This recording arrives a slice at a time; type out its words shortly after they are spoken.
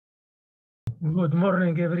Good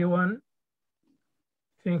morning, everyone.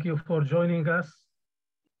 Thank you for joining us.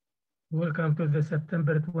 Welcome to the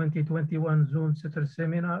September 2021 Zoom Citrus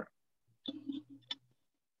Seminar.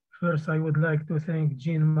 First, I would like to thank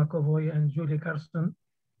Jean McAvoy and Julie Carson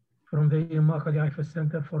from the UF-IFAS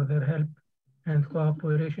Center for their help and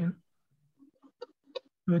cooperation.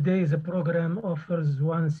 Today's program offers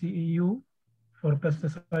 1 CEU for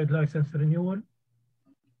pesticide license renewal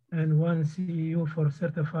and 1 CEU for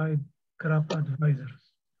certified crop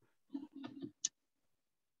advisors.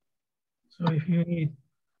 So if you need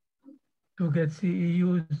to get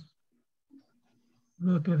CEUs,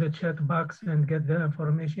 go to the chat box and get the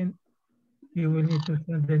information. You will need to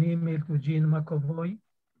send an email to Jean McAvoy.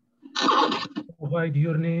 Provide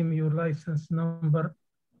your name, your license number,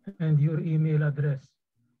 and your email address.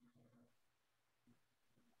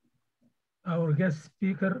 Our guest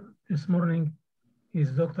speaker this morning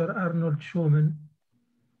is Dr. Arnold Schumann.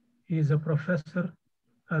 He is a professor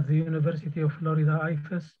at the University of Florida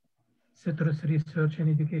IFAS Citrus Research and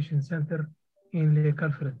Education Center in Lake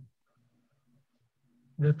Alfred.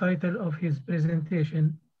 The title of his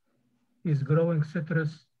presentation is Growing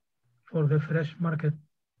Citrus for the Fresh Market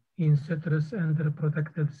in Citrus Under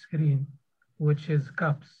Protected Screen, which is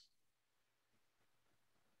CAPS.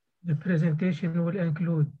 The presentation will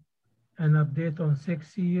include an update on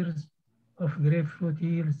 6 years of grapefruit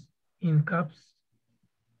yields in CAPS,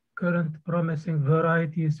 current promising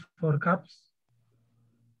varieties for CAPS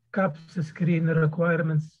screen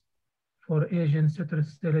requirements for Asian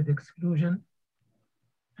citrus salad exclusion,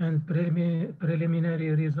 and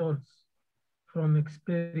preliminary results from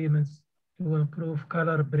experiments to improve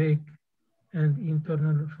color break and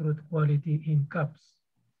internal fruit quality in CAPS.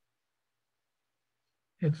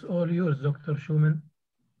 It's all yours, Dr. Schumann.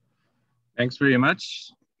 Thanks very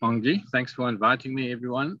much, Mongi. Thanks for inviting me,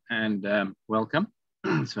 everyone, and welcome.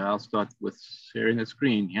 So I'll start with sharing the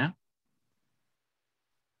screen here.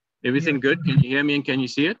 Everything good? Can you hear me and can you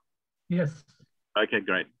see it? Yes. Okay,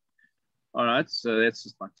 great. All right, so that's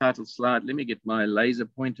just my title slide. Let me get my laser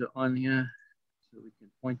pointer on here so we can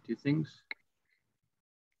point to things.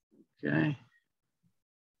 Okay.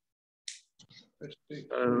 So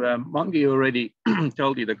Mongi already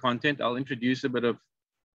told you the content. I'll introduce a bit of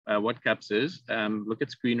what CAPS is, look at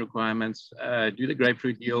screen requirements, do the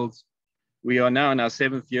grapefruit yields. We are now in our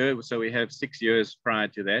 7th year, so we have 6 years prior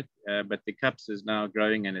to that, but the CAPS is now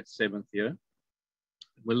growing in its 7th year.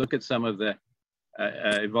 We'll look at some of the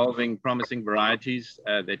evolving promising varieties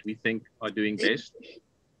that we think are doing best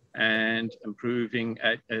and improving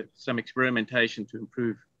some experimentation to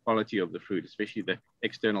improve quality of the fruit, especially the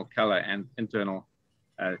external color and internal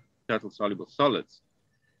total soluble solids.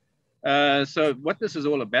 So what this is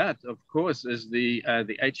all about, of course, is the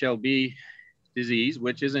HLB disease,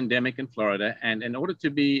 which is endemic in Florida. And in order to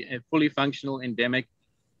be a fully functional endemic,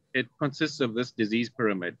 it consists of this disease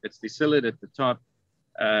pyramid. It's the psyllid at the top,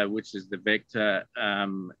 which is the vector.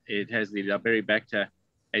 It has the Larberibacter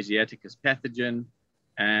asiaticus pathogen.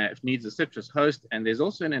 It needs a citrus host. And there's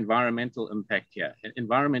also an environmental impact here.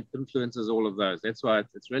 Environment influences all of those. That's why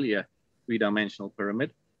it's really a 3-dimensional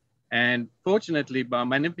pyramid. And fortunately, by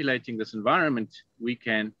manipulating this environment, we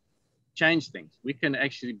can change things. We can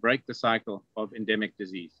actually break the cycle of endemic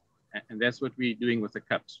disease. And that's what we're doing with the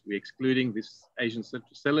CAPS. We're excluding this Asian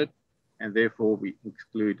citrus psyllid, and therefore we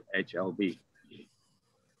exclude HLB.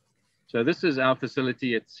 So this is our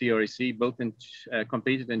facility at CREC,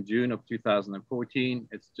 completed in June of 2014.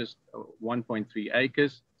 It's just 1.3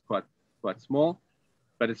 acres, quite small,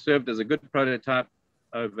 but it served as a good prototype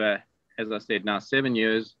over, as I said, now 7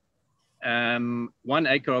 years. 1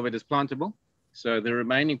 acre of it is plantable. So the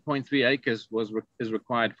remaining 0.3 acres is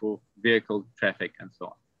required for vehicle traffic and so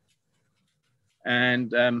on.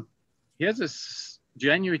 And here's this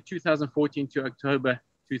January 2014 to October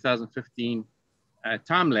 2015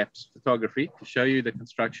 time-lapse photography to show you the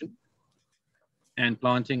construction and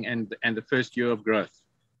planting and the first year of growth.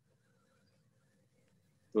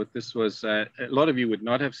 Thought this was, a lot of you would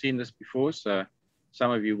not have seen this before, so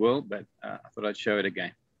some of you will, but I thought I'd show it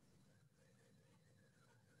again.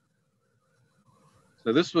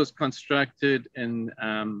 So this was constructed in,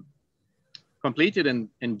 completed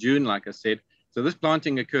in June, like I said. So this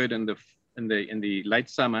planting occurred in the late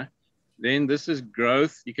summer. Then this is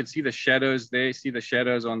growth. You can see the shadows there. See the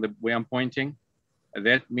shadows on the where I'm pointing.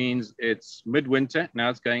 That means it's midwinter. Now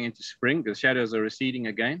it's going into spring. The shadows are receding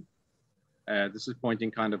again. This is pointing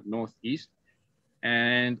kind of northeast.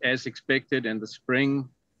 And as expected in the spring,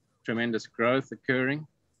 tremendous growth occurring.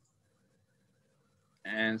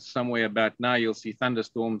 And somewhere about now, you'll see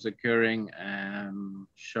thunderstorms occurring,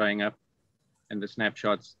 showing up in the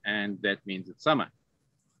snapshots, and that means it's summer.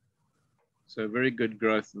 So very good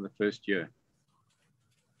growth in the first year.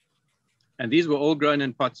 And these were all grown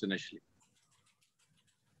in pots initially.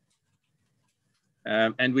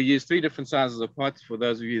 And we use 3 different sizes of pots for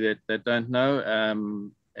those of you that don't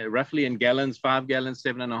know. Roughly in gallons, 5 gallons,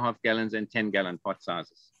 7.5 gallons, and 10-gallon pot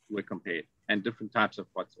sizes were compared, and different types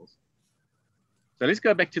of pots also. So let's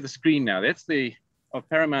go back to the screen now. That's of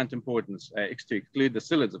paramount importance, to exclude the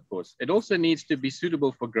psyllids, of course. It also needs to be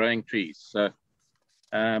suitable for growing trees. So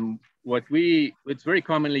what's very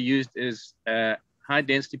commonly used is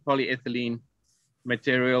high-density polyethylene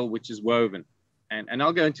material, which is woven. And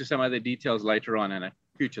I'll go into some other details later on in a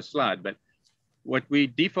future slide, but what we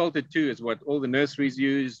defaulted to is what all the nurseries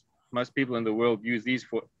use. Most people in the world use these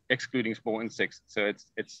for excluding small insects. So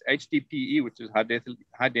it's HDPE, which is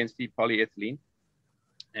high-density polyethylene,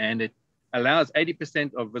 and it allows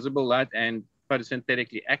 80% of visible light and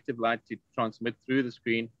photosynthetically active light to transmit through the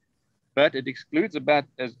screen, but it excludes about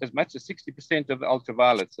as much as 60% of the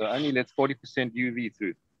ultraviolet, so only lets 40% UV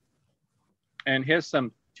through. And here's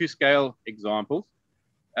some to-scale examples.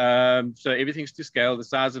 So everything's to scale. The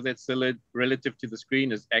size of that psyllid relative to the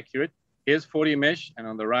screen is accurate. Here's 40 mesh, and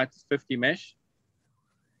on the right is 50 mesh.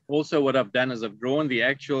 Also, what I've done is I've drawn the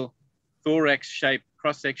actual thorax shape,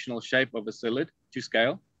 cross-sectional shape of a psyllid to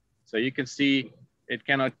scale. So you can see it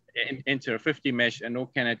cannot enter a 50 mesh, and nor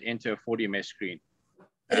can it enter a 40 mesh screen.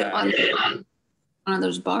 One of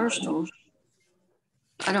those bar stools.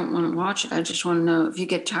 I don't want to watch it. I just want to know if you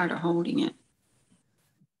get tired of holding it.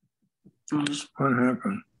 What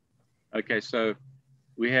happened? Okay, so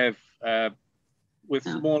we have, with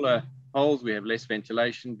smaller holes, we have less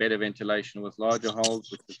ventilation, better ventilation with larger holes,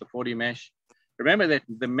 which is the 40 mesh. Remember that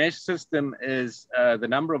the mesh system is the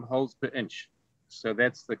number of holes per inch. So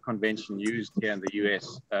that's the convention used here in the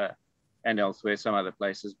US and elsewhere, some other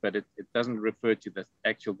places, but it doesn't refer to the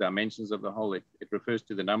actual dimensions of the hole. It refers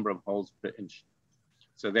to the number of holes per inch.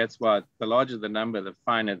 So that's why the larger the number, the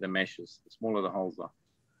finer the meshes, the smaller the holes are.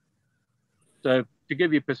 So to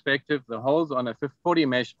give you perspective, the holes on a 40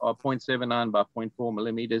 mesh are 0.79 by 0.4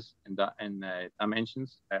 millimeters in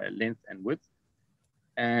dimensions, length and width.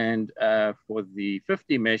 And for the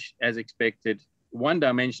 50 mesh, as expected, one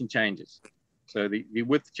dimension changes. So the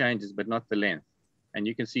width changes, but not the length. And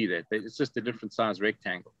you can see that it's just a different size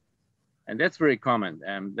rectangle. And that's very common.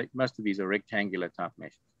 Most of these are rectangular type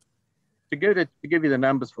meshes. To give you the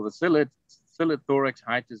numbers for the psyllid thorax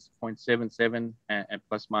height is 0.77 and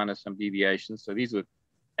plus minus some deviations. So these are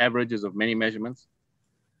averages of many measurements.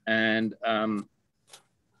 And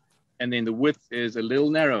then the width is a little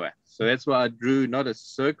narrower. So that's why I drew not a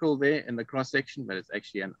circle there in the cross section, but it's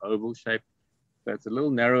actually an oval shape. So it's a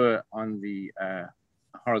little narrower on the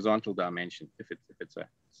horizontal dimension if it's a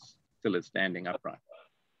psyllid standing upright.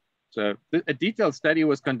 So a detailed study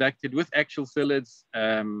was conducted with actual psyllids,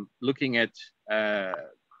 looking at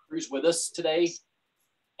who's with us today,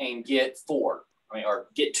 and get 4, or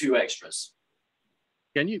get 2 extras.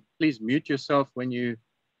 Can you please mute yourself when you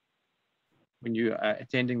are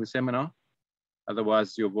attending the seminar?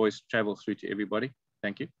 Otherwise, your voice travels through to everybody.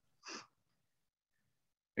 Thank you.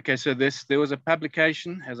 Okay, so there was a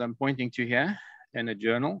publication, as I'm pointing to here, in a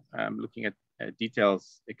journal, looking at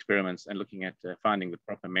details, experiments, and looking at finding the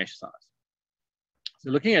proper mesh size.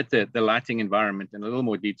 So looking at the lighting environment in a little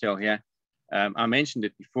more detail here, I mentioned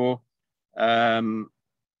it before.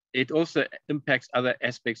 It also impacts other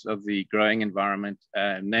aspects of the growing environment,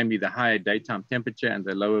 namely the higher daytime temperature and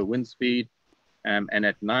the lower wind speed. And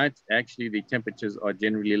at night, actually, the temperatures are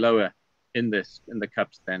generally lower in the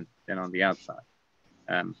cups than on the outside.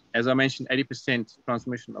 As I mentioned, 80%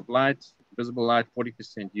 transmission of light, visible light,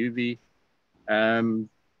 40% UV.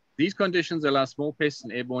 These conditions allow small pests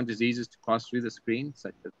and airborne diseases to pass through the screen,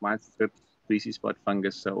 such as mites, thrips, greasy spot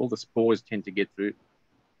fungus. So all the spores tend to get through,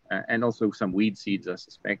 and also some weed seeds, I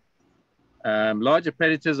suspect. Larger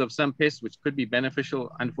predators of some pests, which could be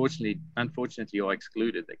beneficial, unfortunately are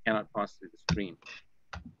excluded. They cannot pass through the screen.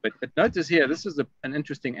 But notice here, this is an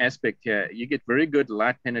interesting aspect here. You get very good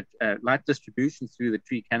light distribution through the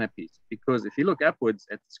tree canopies, because if you look upwards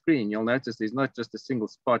at the screen, you'll notice there's not just a single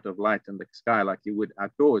spot of light in the sky like you would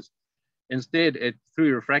outdoors. Instead,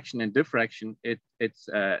 through refraction and diffraction, it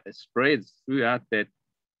spreads throughout that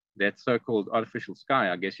so-called artificial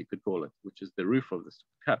sky, I guess you could call it, which is the roof of the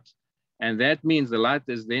cups. And that means the light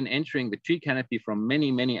is then entering the tree canopy from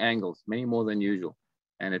many, many angles, many more than usual.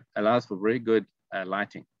 And it allows for very good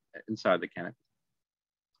lighting inside the canopy,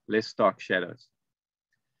 less stark shadows.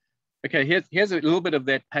 Okay, here's a little bit of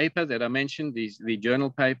that paper that I mentioned, the journal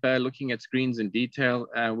paper, looking at screens in detail.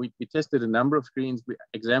 We tested a number of screens. We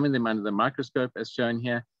examined them under the microscope as shown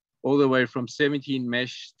here. all the way from 17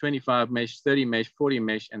 mesh, 25 mesh, 30 mesh, 40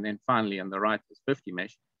 mesh, and then finally on the right is 50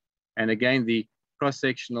 mesh. And again, the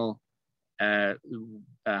cross-sectional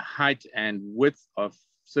height and width of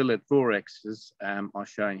psyllid thoraxes are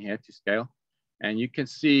shown here to scale. And you can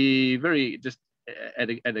see very just at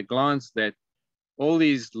a glance that all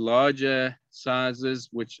these larger sizes,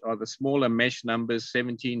 which are the smaller mesh numbers,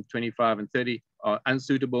 17, 25, and 30, are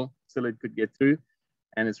unsuitable. Psyllid could get through.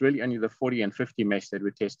 And it's really only the 40 and 50 mesh that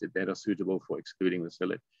were tested that are suitable for excluding the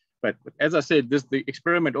psyllid. But as I said, the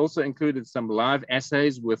experiment also included some live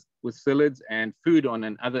assays with psyllids and food on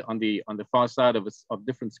the far side of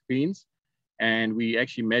different screens. And we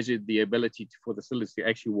actually measured the ability for the psyllids to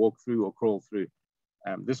actually walk through or crawl through.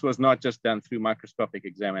 This was not just done through microscopic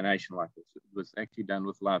examination like this. It was actually done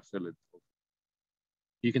with live psyllids.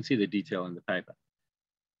 You can see the detail in the paper.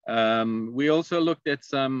 We also looked at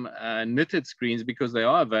some knitted screens because they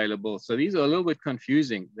are available. So these are a little bit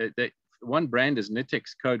confusing. One brand is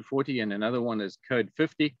Knitex code 40 and another one is code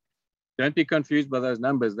 50. Don't be confused by those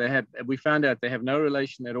numbers. We found out they have no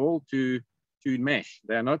relation at all to mesh.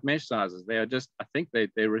 They are not mesh sizes. They are just, I think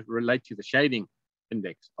they relate to the shading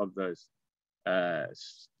index of those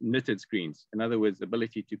knitted screens. In other words, the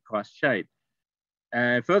ability to cast shade.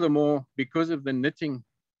 And furthermore, because of the knitting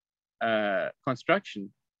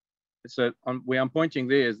construction, so where I'm pointing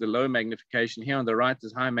there is the low magnification. Here on the right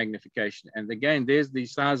is high magnification. And again, there's the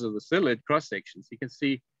size of the psyllid cross sections. You can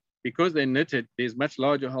see because they're knitted, there's much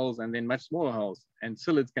larger holes and then much smaller holes. And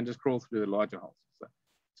psyllids can just crawl through the larger holes.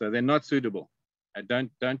 So they're not suitable.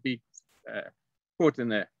 Don't be caught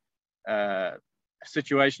in a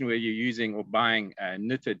situation where you're using or buying a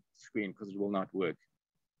knitted screen because it will not work.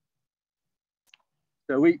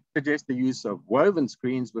 So we suggest the use of woven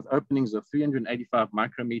screens with openings of 385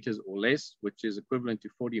 micrometers or less, which is equivalent to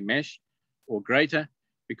 40 mesh or greater,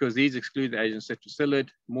 because these exclude the Asian citrusillid.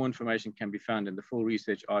 More information can be found in the full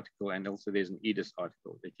research article, and also there's an EDIS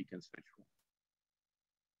article that you can search for.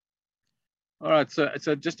 All right,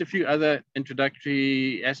 so just a few other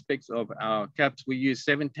introductory aspects of our caps. We use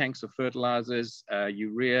 7 tanks of fertilizers,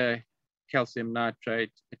 urea, calcium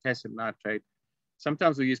nitrate, potassium nitrate.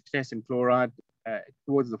 Sometimes we use potassium chloride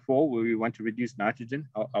towards the fall where we want to reduce nitrogen.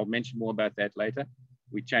 I'll mention more about that later.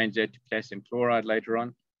 We change that to potassium chloride later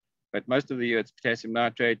on. But most of the year it's potassium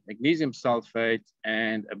nitrate, magnesium sulfate,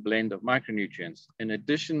 and a blend of micronutrients. In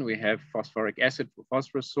addition, we have phosphoric acid for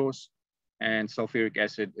phosphorus source and sulfuric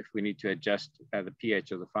acid if we need to adjust the pH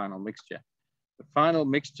of the final mixture. The final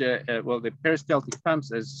mixture, well, the peristaltic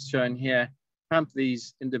pumps, as shown here, pump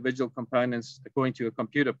these individual components according to a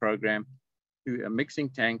computer program to a mixing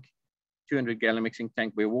tank, 200-gallon mixing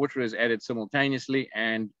tank where water is added simultaneously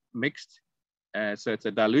and mixed. So it's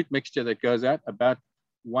a dilute mixture that goes out about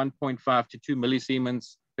 1.5 to 2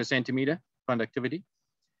 millisiemens per centimeter conductivity.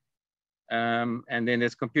 And then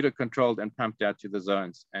it's computer controlled and pumped out to the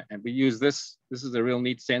zones. And we use this. This is a real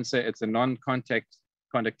neat sensor. It's a non-contact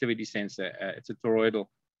conductivity sensor. It's a toroidal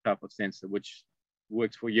type of sensor, which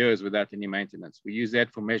works for years without any maintenance. We use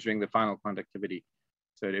that for measuring the final conductivity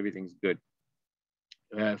so that everything's good.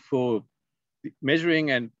 For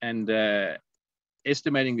measuring and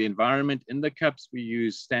estimating the environment in the cups, we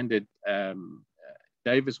use standard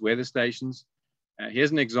Davis weather stations.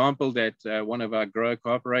 Here's an example that one of our grower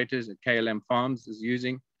cooperators at KLM Farms is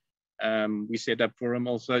using. We set up for him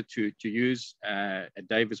also to use a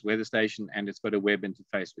Davis weather station, and it's got a web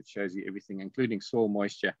interface which shows you everything, including soil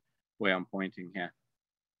moisture, where I'm pointing here.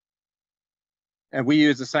 And we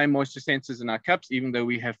use the same moisture sensors in our cups, even though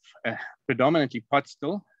we have predominantly pots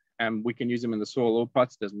still. We can use them in the soil or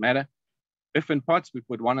pots, doesn't matter. If in pots, we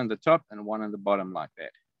put one on the top and one on the bottom like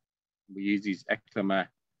that. We use these Acclima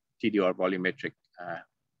TDR volumetric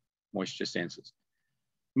moisture sensors.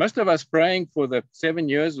 Most of our spraying for the 7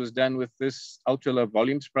 years was done with this ultra-low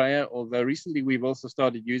volume sprayer, although recently we've also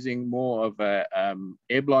started using more of a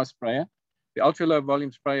air blast sprayer. The ultra-low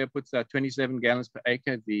volume sprayer puts out 27 gallons per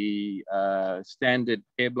acre. The standard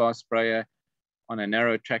air blast sprayer on a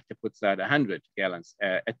narrow tractor puts out 100 gallons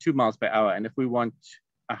at 2 miles per hour. And if we want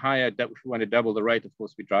a higher, if we want to double the rate, of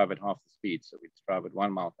course, we drive at half the speed. So we drive at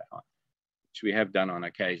 1 mile per hour, which we have done on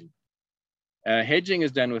occasion. Hedging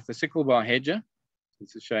is done with the sickle bar hedger.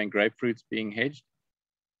 This is showing grapefruits being hedged.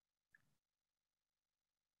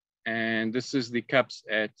 And this is the cups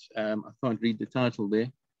at, I can't read the title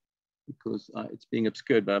there because it's being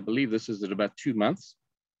obscured, but I believe this is at about 2 months.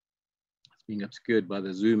 It's being obscured by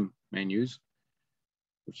the Zoom menus,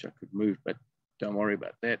 which I could move, but don't worry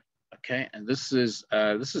about that. Okay, and this is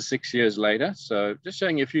 6 years later. So just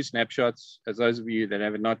showing you a few snapshots, as those of you that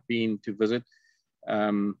have not been to visit.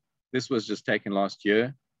 This was just taken last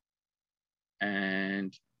year.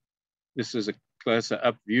 And This is a closer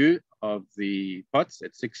up view of the pots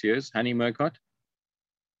at 6 years, honey murcot.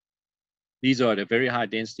 These are at a very high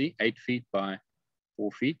density, 8 feet by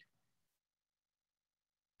 4 feet,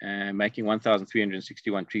 and making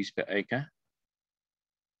 1,361 trees per acre.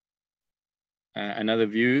 Another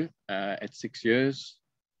view at 6 years.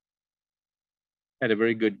 Had a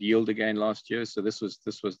very good yield again last year. So this was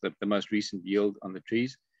the most recent yield on the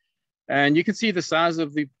trees. And you can see the size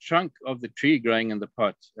of the trunk of the tree growing in the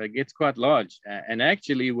pot. It gets quite large. And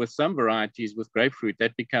actually with some varieties with grapefruit,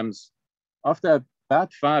 that becomes, after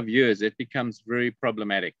about 5 years, it becomes very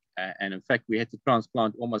problematic. And in fact, we had to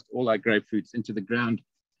transplant almost all our grapefruits into the ground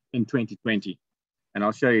in 2020. And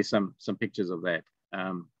I'll show you some pictures of that.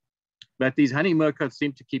 But these honey murcots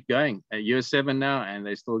seem to keep going. Year 7 now, and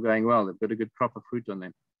they're still going well. They've got a good crop of fruit on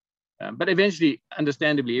them. But eventually,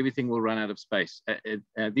 understandably, everything will run out of space.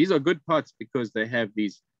 These are good pots because they have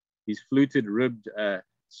these fluted ribbed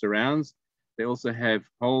surrounds. They also have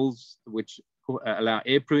holes which allow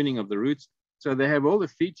air pruning of the roots. So they have all the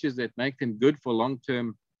features that make them good for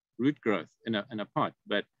long-term root growth in a pot.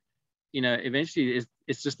 But eventually,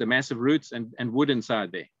 it's just a massive roots and wood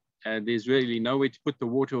inside there. There's really nowhere to put the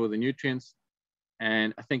water or the nutrients.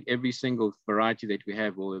 And I think every single variety that we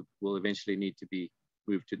have will eventually need to be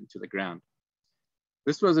moved into the ground.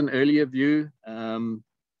 This was an earlier view, I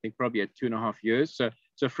think probably at 2.5 years.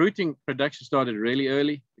 So fruiting production started really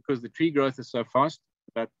early because the tree growth is so fast,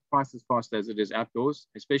 about twice as fast as it is outdoors,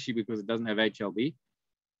 especially because it doesn't have HLB.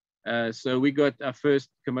 So we got our first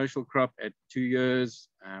commercial crop at 2 years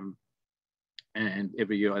and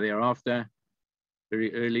every year thereafter,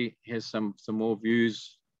 very early. Here's some more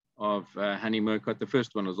views of honey murcot. The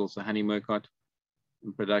first one was also honey murcot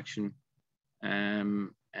in production.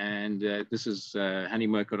 This is honey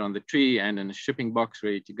murcot on the tree and in a shipping box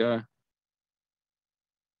ready to go.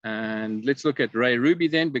 And let's look at Ray Ruby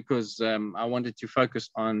then, because I wanted to focus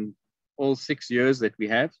on all 6 years that we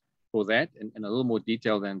have for that in a little more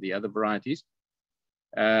detail than the other varieties.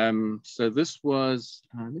 So this was,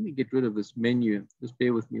 let me get rid of this menu. Just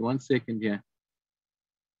bear with me 1 second here.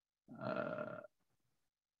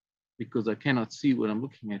 Because I cannot see what I'm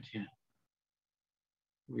looking at here.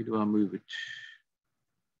 Where do I move it?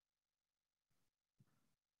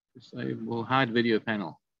 Disable hide video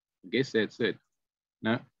panel. I guess that's it.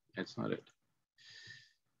 No, that's not it.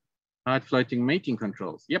 Hide floating mating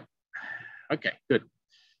controls. Yep. Okay, good.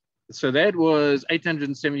 So that was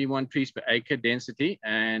 871 trees per acre density.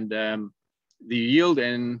 And the yield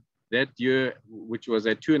in that year, which was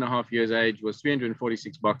at 2.5 years age, was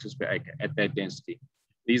 346 boxes per acre at that density.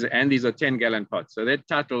 These are 10-gallon pots. So that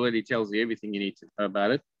title already tells you everything you need to know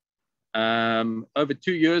about it. Over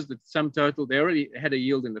 2 years, the sum total, they already had a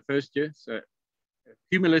yield in the first year. So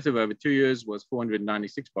cumulative over 2 years was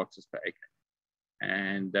 496 boxes per acre.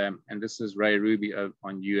 And this is Ray Ruby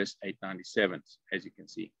on US 897s, as you can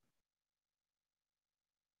see.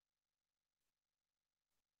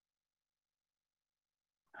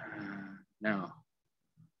 Now,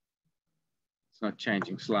 it's not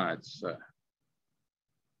changing slides. So.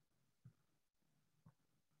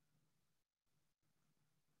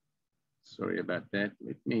 Sorry about that.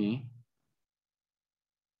 Let me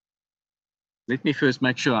first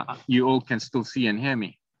make sure you all can still see and hear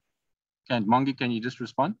me. And Mongi, can you just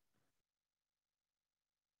respond?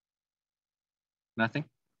 Nothing?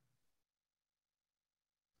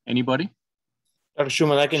 Anybody? Dr.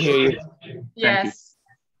 Schumann, I can hear you. Yes.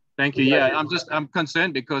 Thank you. Yeah, I'm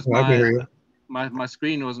concerned because my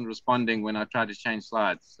screen wasn't responding when I tried to change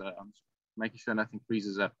slides. So I'm making sure nothing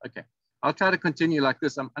freezes up. Okay. I'll try to continue like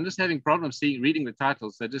this. I'm just having problems reading the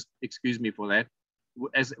titles, so just excuse me for that.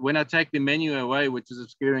 When I take the menu away, which is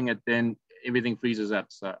obscuring it, then everything freezes up,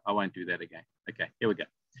 so I won't do that again. Okay, here we go.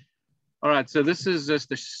 All right, so this is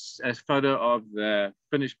just a photo of the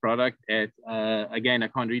finished product at, again, I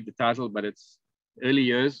can't read the title, but it's early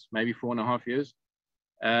years, maybe 4.5 years.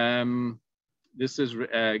 This is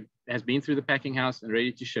has been through the packing house and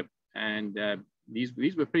ready to ship. And these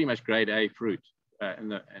were pretty much grade A fruit.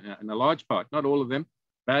 In a large part, not all of them,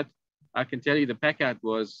 but I can tell you the pack out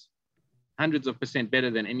was hundreds of %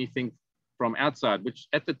 better than anything from outside, which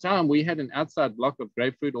at the time we had an outside block of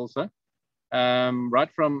grapefruit also,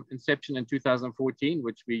 right from inception in 2014,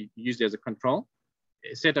 which we used as a control,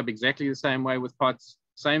 set up exactly the same way with pots,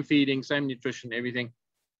 same feeding, same nutrition, everything.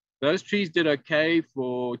 Those trees did okay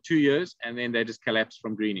for 2 years, and then they just collapsed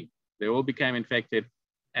from greening. They all became infected,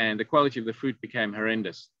 and the quality of the fruit became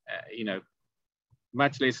horrendous.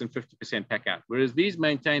 Much less than 50% pack out, whereas these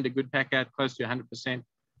maintained a good pack out, close to 100%.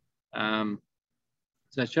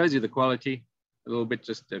 So it shows you the quality a little bit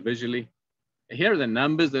just visually. here are the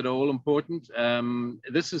numbers that are all important.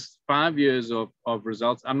 This is 5 years of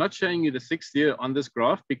results. I'm not showing you the 6th year on this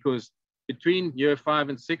graph because between year 5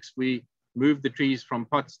 and 6, we moved the trees from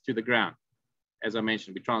pots to the ground. As I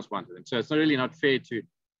mentioned, we transplanted them. So it's really not fair to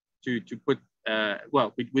put,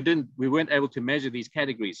 well, we weren't able to measure these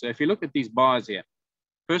categories. So if you look at these bars here,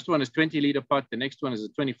 first one is 20-liter pot, the next one is a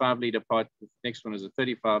 25-liter pot, the next one is a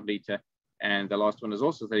 35-liter, and the last one is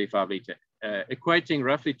also 35-liter, equating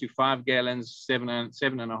roughly to 5 gallons,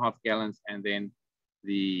 7.5 gallons, and then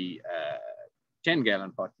the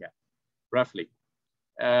 10-gallon pot here, roughly.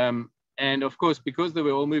 And of course, because they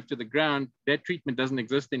were all moved to the ground, that treatment doesn't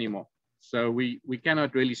exist anymore. So we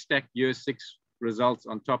cannot really stack year 6 results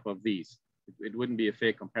on top of these. It wouldn't be a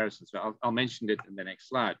fair comparison. So I'll mention it in the next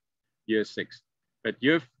slide, year 6. But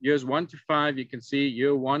years 1 to 5, you can see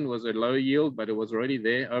year 1 was a low yield, but it was already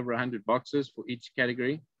there, over 100 boxes for each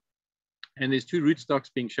category. And there's 2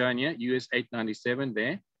 rootstocks being shown here, US 897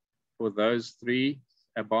 there for those 3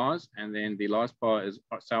 bars. And then the last bar is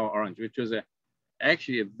sour orange, which was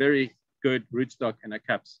actually a very good rootstock in the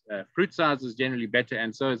cups. Fruit size is generally better,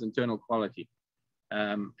 and so is internal quality.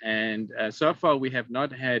 So far, we have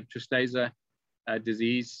not had tristeza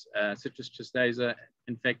disease, citrus tristeza,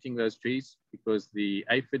 infecting those trees because the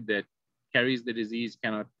aphid that carries the disease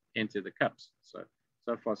cannot enter the cups. So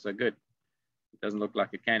far, so good. It doesn't look like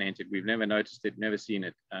it can enter. We've never noticed it, never seen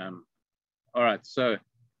it. All right, so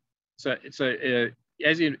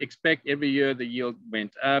as you expect, every year the yield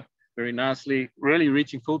went up very nicely, really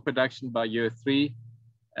reaching full production by year 3.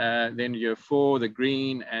 Then year 4, the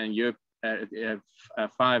green, and year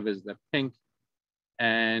 5 is the pink.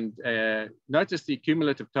 And notice the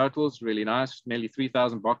cumulative totals, really nice, nearly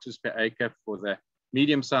 3,000 boxes per acre for the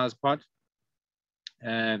medium-sized pot.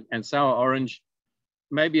 And sour orange,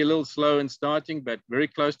 maybe a little slow in starting, but very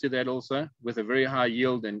close to that also, with a very high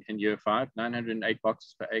yield in year 5, 908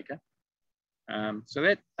 boxes per acre. So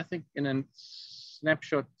that, I think, in a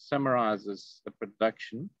snapshot summarizes the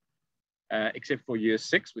production, except for year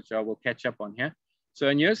 6, which I will catch up on here. So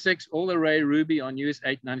in year 6, all the Ray Ruby on US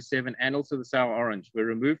 897 and also the sour orange were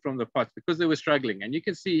removed from the pots because they were struggling. And you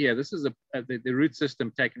can see here, this is the root system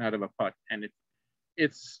taken out of a pot, and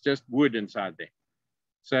it's just wood inside there.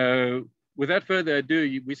 So without further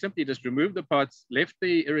ado, we simply just removed the pots, left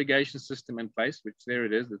the irrigation system in place, which there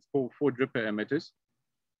it is, it's 4 dripper emitters,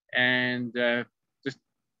 and just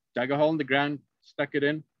dug a hole in the ground, stuck it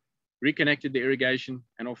in, reconnected the irrigation,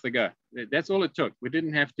 and off they go. That's all it took. We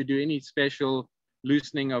didn't have to do any special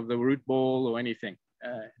loosening of the root ball or anything.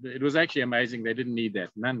 It was actually amazing. They didn't need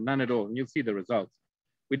that, none at all. And you'll see the results.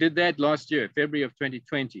 We did that last year, February of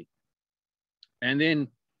 2020. And then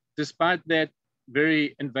despite that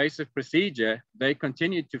very invasive procedure, they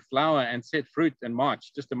continued to flower and set fruit in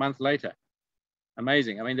March, just a month later.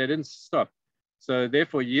 Amazing. I mean, they didn't stop. So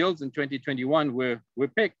therefore yields in 2021 were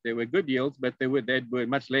picked. They were good yields, but they were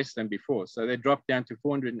much less than before. So they dropped down to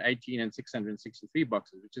 418 and 663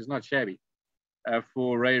 boxes, which is not shabby.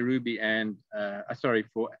 For Ray Ruby and,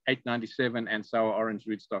 for 897 and sour orange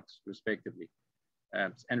rootstocks, respectively.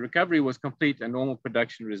 And recovery was complete and normal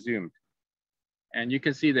production resumed. And you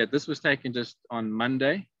can see that this was taken just on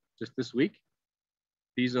Monday, just this week.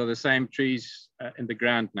 These are the same trees in the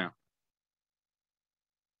ground now.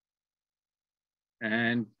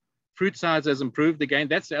 And fruit size has improved again.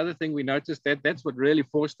 That's the other thing we noticed, that's what really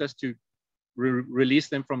forced us to release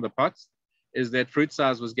them from the pots, is that fruit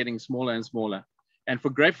size was getting smaller and smaller. And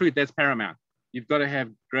for grapefruit, that's paramount. You've got to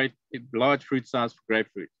have large fruit size for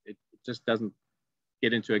grapefruit. It just doesn't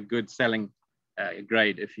get into a good selling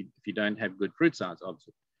grade if you don't have good fruit size,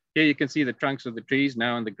 obviously. Here you can see the trunks of the trees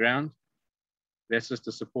now on the ground. That's just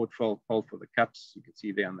a support pole for the cups. You can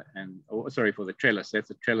see there for the trellis.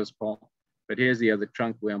 That's a trellis pole. But here's the other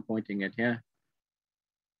trunk where I'm pointing at here.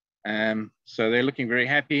 So they're looking very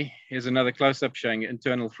happy. Here's another close-up showing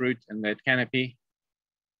internal fruit and that canopy.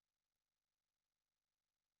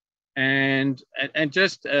 And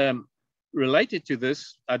just related to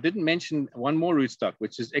this, I didn't mention one more rootstock,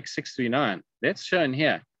 which is X639. That's shown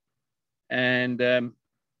here. And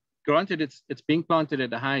granted, it's being planted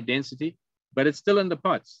at a high density, but it's still in the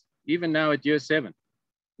pots, even now at year 7.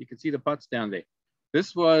 You can see the pots down there.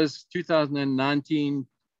 This was 2019-20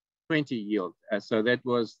 yield. So that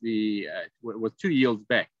was was 2 yields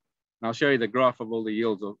back. And I'll show you the graph of all the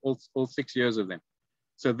yields of all 6 years of them.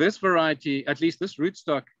 So this variety, at least this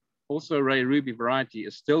rootstock, also Ray Ruby variety,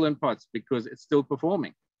 is still in pots because it's still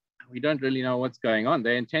performing. We don't really know what's going on.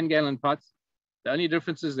 They're in 10-gallon pots. The only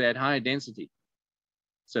difference is they're at higher density.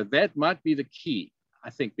 So that might be the key, I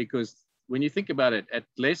think, because when you think about it, at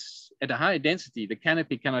a higher density, the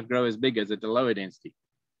canopy cannot grow as big as at a lower density.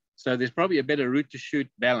 So there's probably a better root to shoot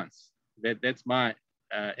balance. That's my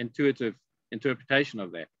intuitive interpretation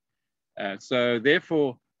of that. So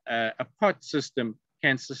therefore, a pot system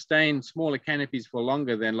can sustain smaller canopies for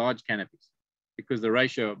longer than large canopies because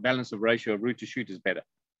the balance of ratio of root to shoot is better.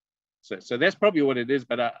 So that's probably what it is.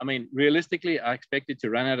 But I mean, realistically, I expect it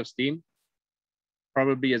to run out of steam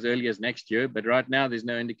probably as early as next year. But right now, there's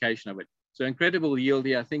no indication of it. So incredible yield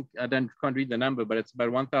here. I think can't read the number, but it's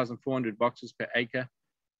about 1,400 boxes per acre.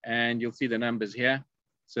 And you'll see the numbers here.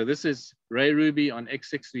 So this is Ray Ruby on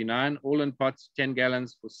X639, all in pots, 10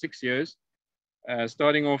 gallons for 6 years.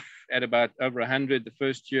 Starting off at about over 100 the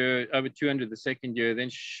first year, over 200 the second year, then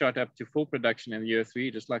shot up to full production in year 3,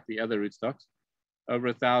 just like the other rootstocks, over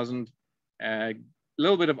 1,000. A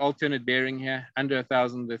little bit of alternate bearing here, under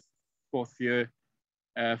 1,000 the 4th year.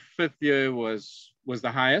 5th year was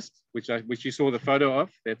the highest, which you saw the photo of.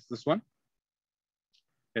 That's this one.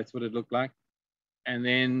 That's what it looked like. And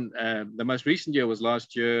then the most recent year was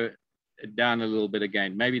last year, down a little bit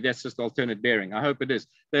again. Maybe that's just alternate bearing. I hope it is.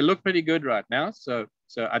 They look pretty good right now. So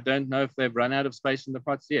I don't know if they've run out of space in the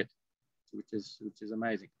pots yet, which is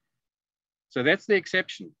amazing. So that's the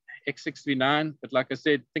exception, X639. But like I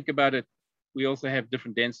said, think about it. We also have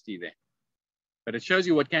different density there. But it shows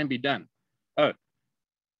you what can be done. Oh,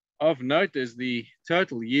 of note is the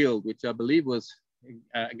total yield, which I believe was,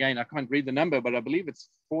 again, I can't read the number, but I believe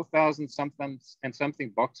it's 4,000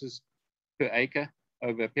 something boxes per acre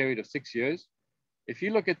over a period of 6 years. If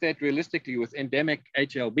you look at that realistically with endemic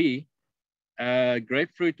HLB,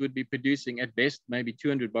 grapefruit would be producing at best maybe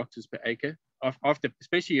 200 boxes per acre, after,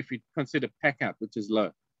 especially if you consider pack out, which is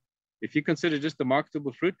low. If you consider just the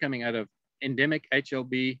marketable fruit coming out of endemic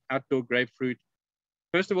HLB, outdoor grapefruit,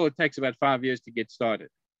 first of all, it takes about 5 years to get started.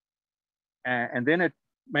 And then it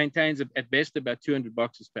maintains at best about 200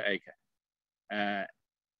 boxes per acre.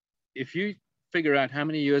 If you figure out how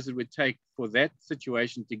many years it would take for that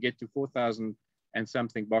situation to get to 4,000 and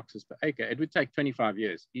something boxes per acre, it would take 25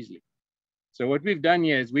 years easily. So what we've done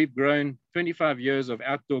here is we've grown 25 years of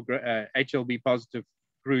outdoor HLB positive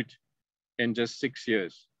fruit in just 6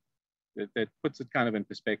 years. That puts it kind of in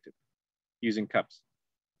perspective using cups.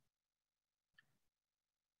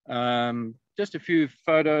 Just a few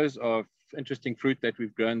photos of interesting fruit that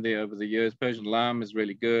we've grown there over the years. Persian lime is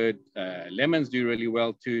really good. Lemons do really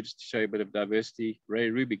well too, just to show you a bit of diversity. Ray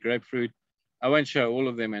Ruby grapefruit. I won't show all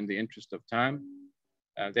of them in the interest of time.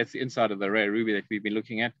 That's the inside of the Ray Ruby that we've been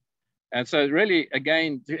looking at. And so really,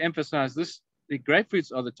 again, to emphasize this, the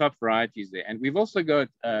grapefruits are the top varieties there. And we've also got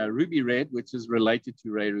Ruby Red, which is related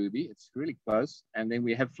to Ray Ruby. It's really close. And then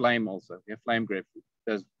we have Flame also. We have Flame grapefruit.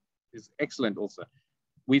 Is excellent also.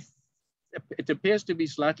 It appears to be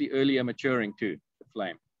slightly earlier maturing too, the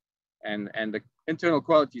Flame. And the internal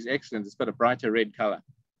quality is excellent. It's got a brighter red color.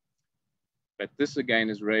 But this again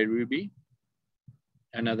is Ray Ruby.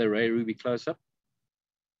 Another Ray Ruby close-up.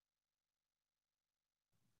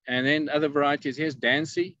 And then other varieties. Here's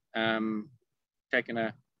Dancy, taken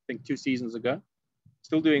I think 2 seasons ago.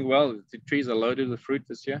 Still doing well. The trees are loaded with fruit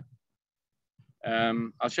this year.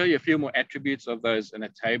 I'll show you a few more attributes of those in a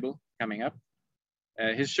table coming up.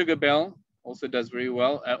 His Sugar Bell also does very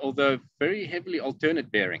well, although very heavily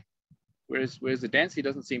alternate bearing, whereas the Dancy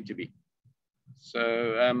doesn't seem to be.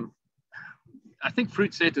 So I think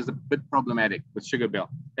fruit set is a bit problematic with Sugar Bell,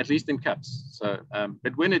 at least in cups. So,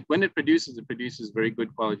 but when it produces very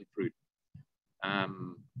good quality fruit.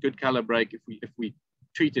 Good color break if we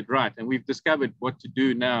treat it right. And we've discovered what to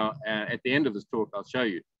do now. At the end of this talk, I'll show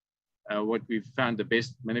you what we've found the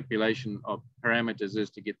best manipulation of parameters is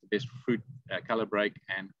to get the best fruit color break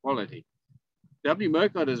and quality. W.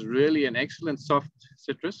 Murcott is really an excellent soft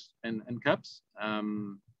citrus in cups.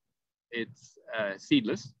 It's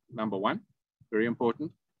seedless, number one, very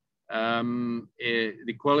important.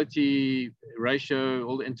 The quality ratio,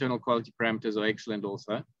 all the internal quality parameters are excellent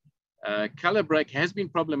also. Color break has been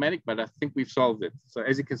problematic, but I think we've solved it. So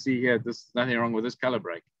as you can see here, there's nothing wrong with this color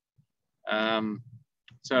break.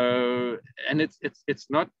 So, and it's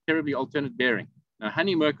not terribly alternate bearing. Now,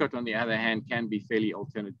 Honey Murcott, on the other hand, can be fairly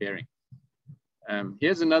alternate bearing.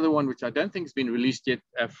 Here's another one, which I don't think has been released yet.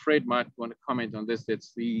 Fred might want to comment on this.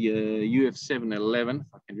 That's the UF-711, if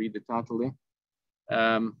I can read the title there.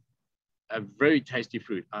 A very tasty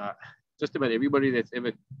fruit. Just about everybody that's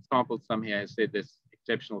ever sampled some here has said this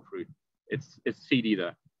exceptional fruit. It's seedy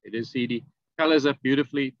though. It is seedy. Colors up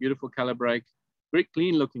beautifully, beautiful color break. Very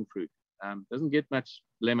clean looking fruit. Doesn't get much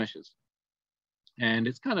blemishes. And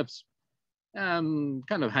it's kind of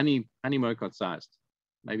honey Murcott sized,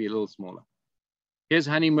 maybe a little smaller. Here's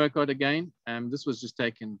Honey Murcott again. This was just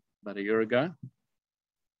taken about a year ago.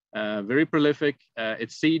 Very prolific.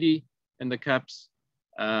 It's seedy in the cups.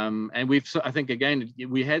 And I think, again,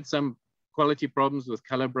 we had some quality problems with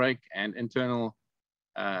color break and internal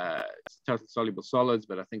total soluble solids,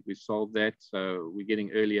 but I think we've solved that. So we're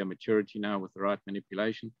getting earlier maturity now with the right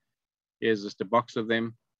manipulation. Here's just a box of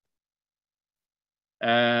them.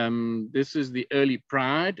 This is the early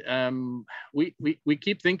pride. We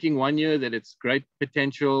keep thinking 1 year that it's great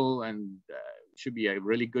potential and should be a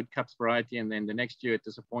really good cups variety, and then the next year it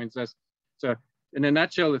disappoints us. So in a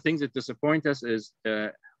nutshell, the things that disappoint us is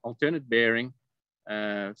alternate bearing,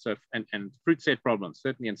 and fruit set problems,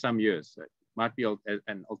 certainly in some years. So it might be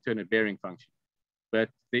an alternate bearing function. But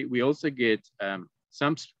we also get quite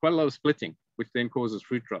a lot of splitting, which then causes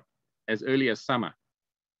fruit drop as early as summer.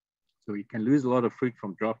 So we can lose a lot of fruit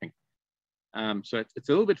from dropping. So it's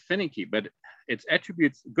a little bit finicky, but its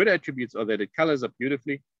attributes, good attributes, are that it colors up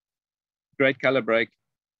beautifully, great color break,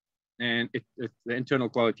 and the internal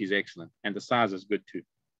quality is excellent, and the size is good too.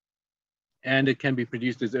 And it can be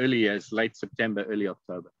produced as early as late September, early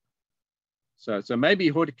October. So maybe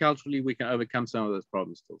horticulturally we can overcome some of those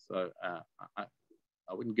problems still. So I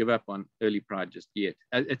wouldn't give up on early pride just yet.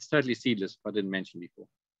 It's totally seedless, if I didn't mention before.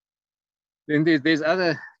 Then there's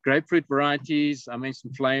other grapefruit varieties. I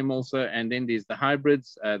mentioned Flame also, and then there's the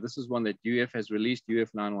hybrids. This is one that UF has released,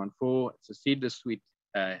 UF-914. It's a seedless sweet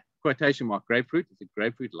quotation mark grapefruit. It's a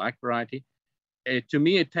grapefruit-like variety. To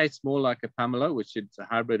me, it tastes more like a pomelo, which is a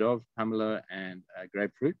hybrid of pomelo and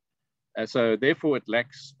grapefruit. So therefore, it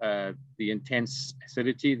lacks the intense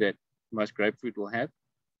acidity that most grapefruit will have.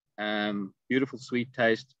 Beautiful sweet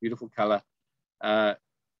taste, beautiful color.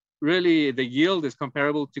 Really, the yield is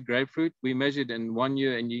comparable to grapefruit. We measured in 1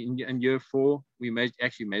 year, and in year 4, we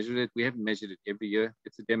actually measured it. We haven't measured it every year.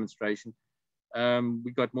 It's a demonstration.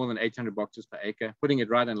 We got more than 800 boxes per acre, putting it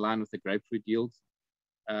right in line with the grapefruit yields.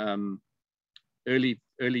 Early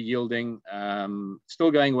yielding,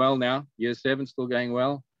 still going well now. Year 7, still going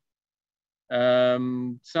well.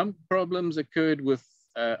 Some problems occurred with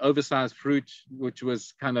oversized fruit, which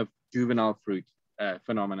was kind of juvenile fruit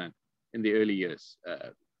phenomenon in the early years.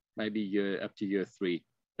 Maybe up to year 3,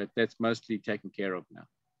 but that's mostly taken care of now.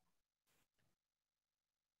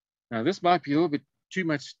 Now, this might be a little bit too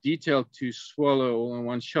much detail to swallow all in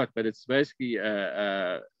one shot, but it's basically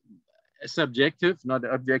a subjective, not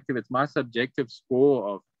objective. It's my subjective score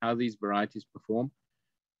of how these varieties perform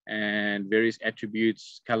and various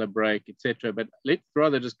attributes, color break, etc. But let's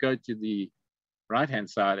rather just go to the right-hand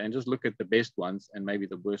side and just look at the best ones and maybe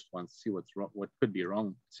the worst ones, see what's wrong, what could be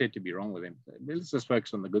wrong, said to be wrong with them. So let's just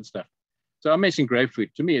focus on the good stuff. So I mentioned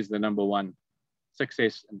grapefruit. To me, is the #1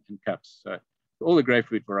 success in cups. So all the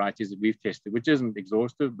grapefruit varieties that we've tested, which isn't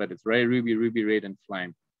exhaustive, but it's Ray Ruby, Ruby Red, and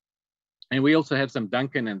Flame. And we also have some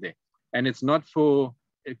Duncan in there. And it's not for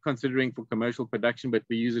considering for commercial production, but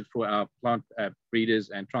we use it for our plant breeders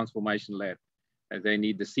and transformation lab. They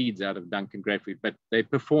need the seeds out of Duncan grapefruit, but they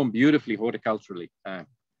perform beautifully horticulturally.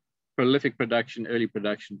 Prolific production, early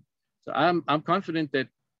production. So I'm confident that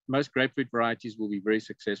most grapefruit varieties will be very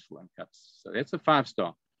successful in cups. So that's a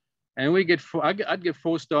 5-star. And we get I'd give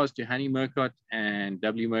 4 stars to Honey Murcott and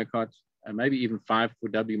W. Murcott, and maybe even 5 for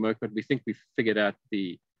W. Murcott. We think we've figured out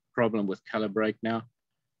the problem with color break now.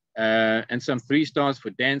 And some 3 stars for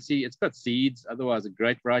Dancy. It's got seeds, otherwise a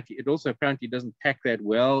great variety. It also apparently doesn't pack that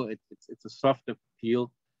well. It's a softer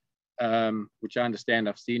peel, which I understand.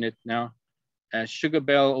 I've seen it now. Sugar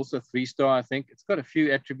Bell, also 3-star, I think. It's got a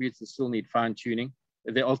few attributes that still need fine tuning.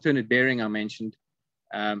 The alternate bearing I mentioned.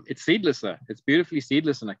 It's seedless though. It's beautifully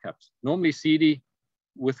seedless in the cups. Normally seedy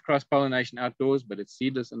with cross-pollination outdoors, but it's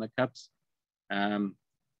seedless in the cups.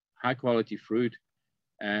 High quality fruit.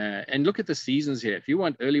 And look at the seasons here. If you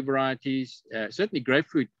want early varieties, certainly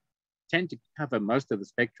grapefruit tend to cover most of the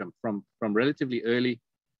spectrum from relatively early.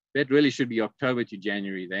 That really should be October to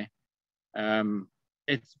January there.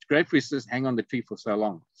 Grapefruit just hang on the tree for so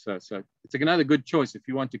long. So it's another good choice if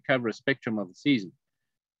you want to cover a spectrum of the season.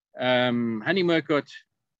 Honey Murcott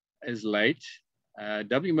is late.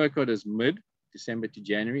 W. Murcott is mid, December to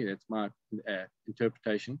January. That's my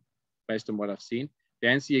interpretation based on what I've seen.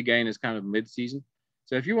 Dancy again is kind of mid-season.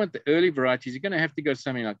 So if you want the early varieties, you're going to have to go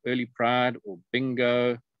something like Early Pride or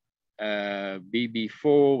Bingo,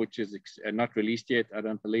 BB4, which is not released yet, I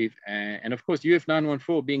don't believe. And of course,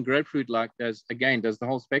 UF-914 being grapefruit-like does the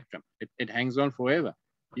whole spectrum. It hangs on forever.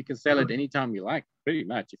 You can sell it anytime you like, pretty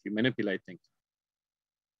much, if you manipulate things.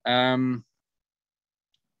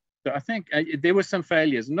 So I think there were some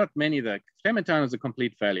failures, not many though. Clementine is a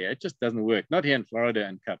complete failure. It just doesn't work, not here in Florida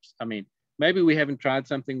and cups. I mean, maybe we haven't tried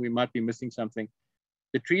something, we might be missing something.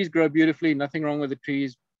 The trees grow beautifully, nothing wrong with the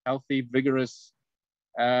trees, healthy, vigorous.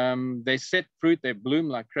 They set fruit, they bloom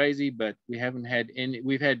like crazy, but we haven't had any,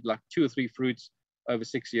 we've had like 2 or 3 fruits over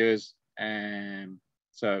 6 years. And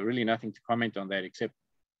so really nothing to comment on that, except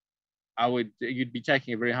you'd be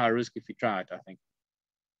taking a very high risk if you try it, I think.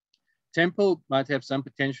 Temple might have some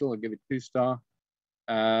potential. I'll give it 2-star.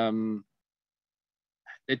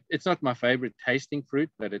 It's not my favorite tasting fruit,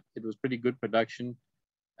 but it was pretty good production,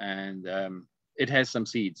 and it has some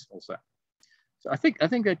seeds also. So I think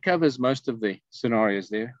that covers most of the scenarios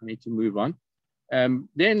there. I need to move on.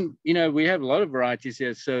 Then, you know, we have a lot of varieties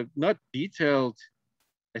here, so not detailed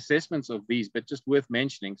assessments of these, but just worth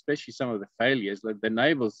mentioning, especially some of the failures. Like the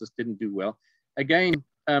navels just didn't do well. Again,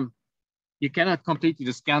 you cannot completely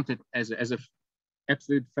discount it as an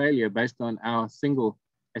absolute failure based on our single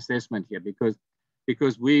assessment here, because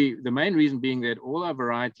the main reason being that all our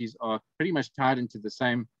varieties are pretty much tied into the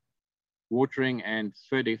same watering and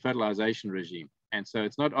fertilization regime. And so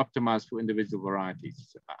it's not optimized for individual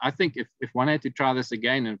varieties. I think if one had to try this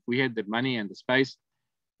again, and if we had the money and the space,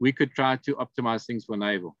 we could try to optimize things for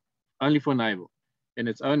navel, only for navel, in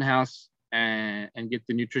its own house, and get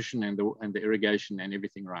the nutrition and the irrigation and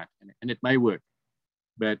everything right. And it may work,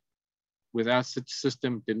 but with our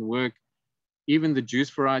system, it didn't work. Even the juice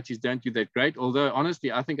varieties don't do that great. Although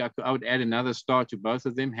honestly, I think I would add another star to both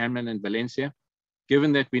of them, Hamlin and Valencia,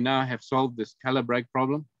 given that we now have solved this color break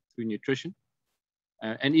problem through nutrition.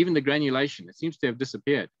 And even the granulation, it seems to have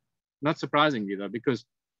disappeared. Not surprisingly though, because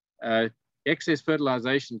excess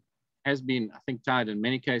fertilization has been, I think, tied in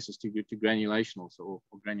many cases to granulation also,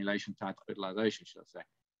 or granulation tied to fertilization, should I say.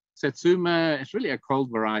 Satsuma, it's really a cold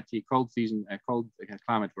variety, cold season, cold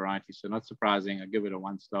climate variety, so not surprising. I give it a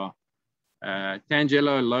 1-star.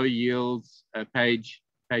 Tangelo, low yields, Page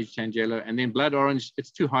Tangelo, and then blood orange, it's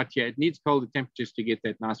too hot here. It needs colder temperatures to get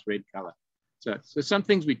that nice red color. So some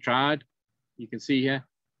things we tried, you can see here.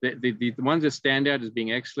 The ones that stand out as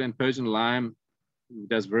being excellent, Persian lime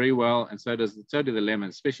does very well, and so do the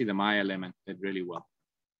lemons, especially the Maya lemon, did really well.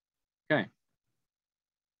 Okay.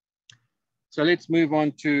 So let's move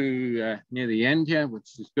on to near the end here,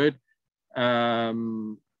 which is good.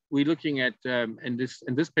 We're looking at, in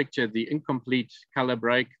this picture, the incomplete color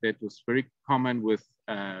break that was very common with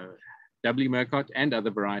W. Murcott and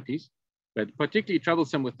other varieties, but particularly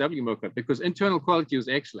troublesome with W. Murcott because internal quality was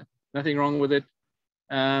excellent. Nothing wrong with it,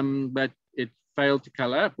 but it failed to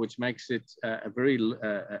color up, which makes it a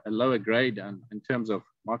lower grade in terms of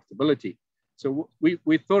marketability. So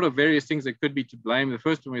we thought of various things that could be to blame. The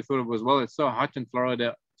first one we thought of was, well, it's so hot in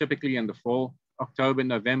Florida, typically in the fall, October,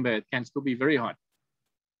 November, it can still be very hot.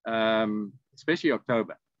 Especially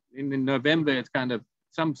October. In November, it's kind of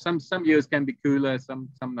some years can be cooler, some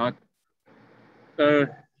not. So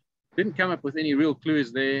didn't come up with any real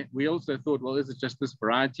clues there. We also thought, well, is it just this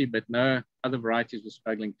variety? But no, other varieties were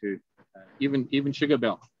struggling to, even Sugar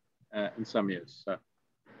Bell in some years.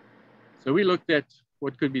 So we looked at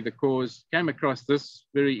what could be the cause, came across this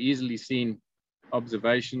very easily seen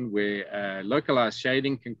observation where localized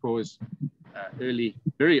shading can cause very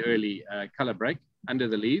early color break under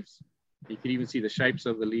the leaves. You can even see the shapes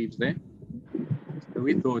of the leaves there. So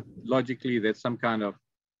we thought logically that some kind of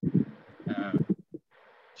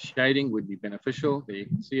shading would be beneficial. There you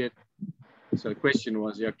can see it. So the question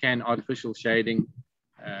was, can artificial shading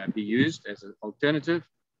be used as an alternative?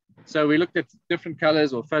 So we looked at different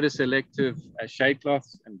colors or photoselective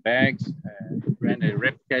shadecloths and bags, ran a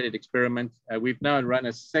replicated experiment. We've now run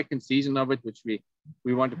a second season of it, which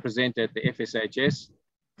we want to present at the FSHS.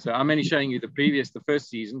 So I'm only showing you the first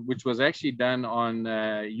season, which was actually done on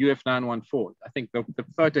UF-914. I think the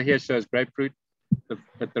photo here shows grapefruit,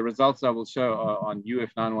 but the results I will show are on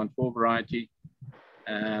UF-914 variety.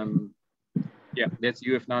 Yeah, that's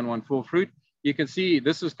UF-914 fruit. You can see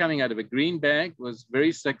this was coming out of a green bag, was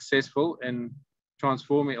very successful in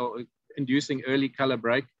transforming or inducing early color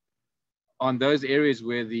break on those areas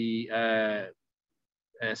where the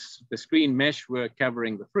screen mesh were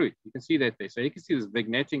covering the fruit. You can see that there. So you can see this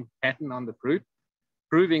vignetting pattern on the fruit,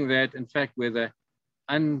 proving that in fact where the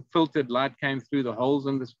unfiltered light came through the holes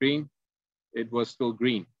in the screen, it was still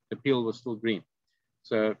green. The peel was still green.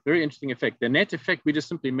 So very interesting effect. The net effect we just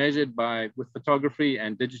simply measured with photography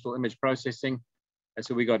and digital image processing. And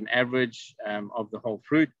so we got an average of the whole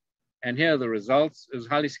fruit. And here are the results. It was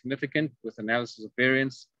highly significant with analysis of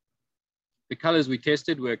variance. The colors we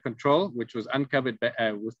tested were control, which was uncovered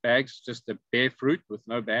with bags, just a bare fruit with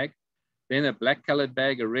no bag. Then a black colored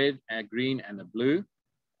bag, a red, a green, and a blue.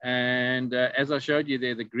 And as I showed you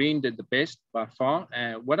there, the green did the best by far.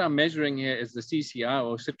 What I'm measuring here is the CCI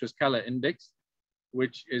or citrus color index,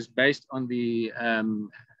 which is based on the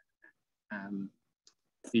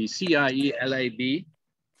CIE LAB.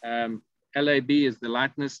 LAB is the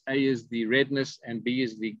lightness, A is the redness, and B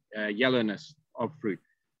is the yellowness of fruit.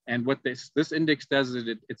 And what this index does is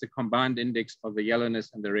it's a combined index of the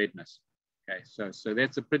yellowness and the redness. Okay, so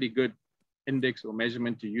that's a pretty good index or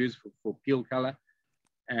measurement to use for peel color.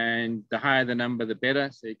 And the higher the number, the better.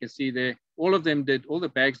 So you can see there, all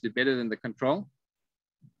the bags did better than the control.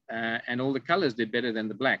 And all the colors did better than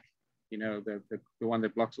the black, you know, the one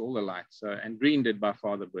that blocks all the light. So, and green did by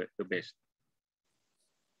far the best.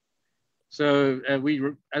 So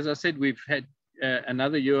as I said, we've had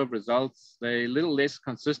another year of results. They're a little less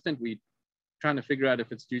consistent. We're trying to figure out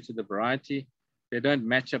if it's due to the variety. They don't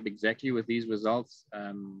match up exactly with these results.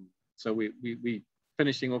 So we're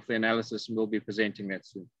finishing off the analysis and we'll be presenting that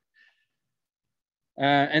soon.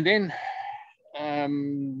 And then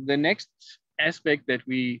the next aspect that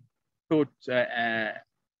we thought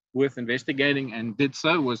worth investigating and did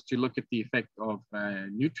so was to look at the effect of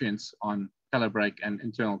nutrients on color break and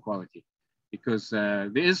internal quality, because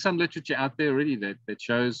there is some literature out there already that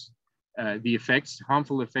shows the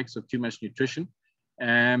harmful effects of too much nutrition,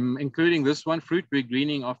 including this one, fruit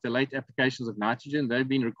regreening after late applications of nitrogen. They've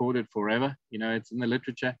been recorded forever. You know, it's in the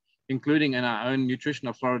literature, including in our own Nutrition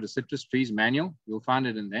of Florida Citrus Trees manual. You'll find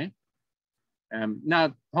it in there.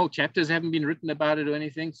 Now, whole chapters haven't been written about it or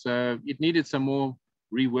anything, so it needed some more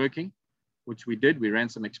reworking, which we did. We ran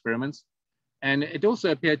some experiments. And it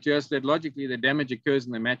also appeared to us that logically the damage occurs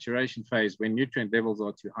in the maturation phase when nutrient levels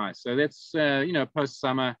are too high. So that's, you know,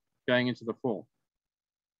 post-summer going into the fall.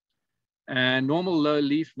 Normal low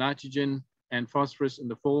leaf nitrogen and phosphorus in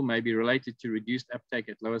the fall may be related to reduced uptake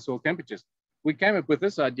at lower soil temperatures. We came up with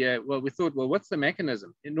this idea. Well, we thought, well, what's the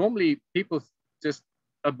mechanism? And normally people just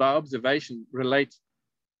by observation relate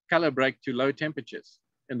color break to low temperatures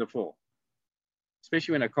in the fall,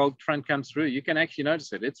 especially when a cold front comes through. You can actually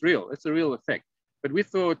notice it. It's real. It's a real effect. But we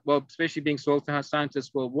thought, well, especially being soil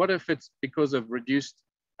scientists, well, what if it's because of reduced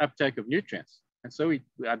uptake of nutrients? And so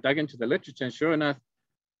I dug into the literature, and sure enough,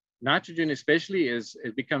 nitrogen especially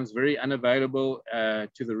it becomes very unavailable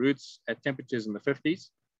to the roots at temperatures in the 50s.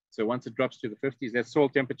 So once it drops to the 50s, that's soil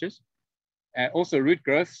temperatures. Also, root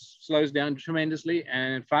growth slows down tremendously.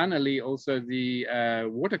 And finally, also the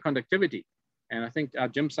water conductivity. And I think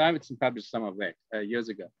Jim Sivertson published some of that years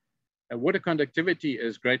ago. Water conductivity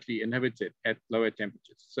is greatly inhibited at lower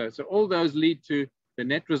temperatures. So all those lead to the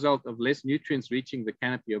net result of less nutrients reaching the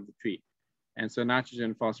canopy of the tree. And so nitrogen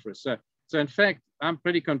and phosphorus. So in fact, I'm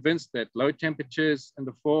pretty convinced that low temperatures in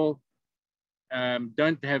the fall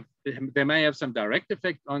they may have some direct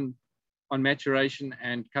effect on maturation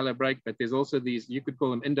and color break, but there's also these, you could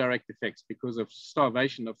call them indirect effects because of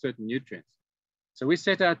starvation of certain nutrients. So we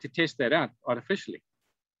set out to test that out artificially.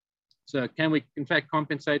 So can we in fact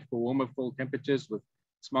compensate for warmer fall temperatures with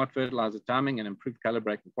smart fertilizer timing and improved color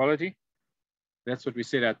break and quality? That's what we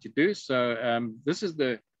set out to do. So this is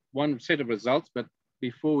the one set of results, but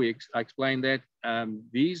before I explain that,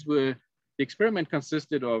 the experiment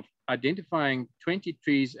consisted of identifying 20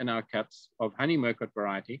 trees in our cups of honey murcot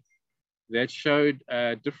variety that showed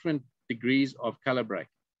different degrees of color break.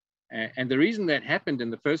 And the reason that happened in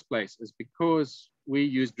the first place is because we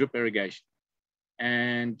used drip irrigation.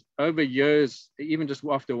 And over years, even just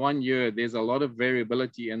after 1 year, there's a lot of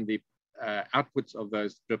variability in the outputs of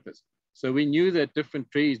those drippers. So we knew that different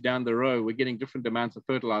trees down the row were getting different amounts of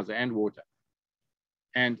fertilizer and water.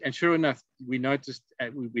 And sure enough, we noticed,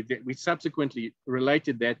 we subsequently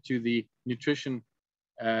related that to the nutrition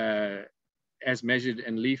as measured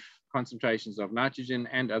in leaf concentrations of nitrogen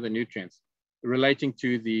and other nutrients relating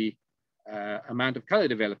to the amount of color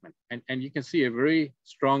development. And you can see a very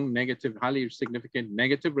strong negative, highly significant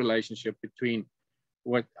negative relationship between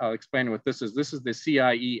what I'll explain what this is. This is the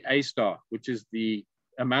CIE A star, which is the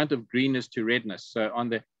amount of greenness to redness. So on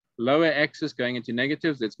the lower axis going into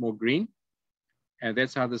negatives, it's more green. And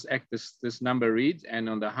that's how this number reads. And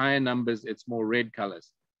on the higher numbers, it's more red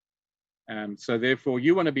colors. So therefore,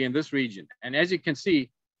 you want to be in this region. And as you can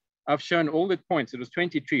see, I've shown all the points. It was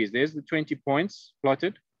 20 trees. There's the 20 points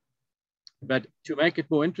plotted. But to make it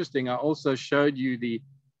more interesting, I also showed you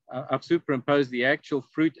I've superimposed the actual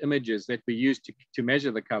fruit images that we used to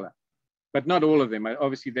measure the color. But not all of them.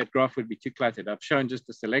 Obviously, that graph would be too cluttered. I've shown just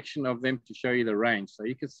a selection of them to show you the range. So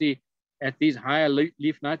you can see at these higher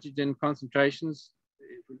leaf nitrogen concentrations,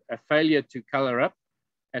 a failure to color up.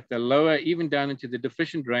 At the lower, even down into the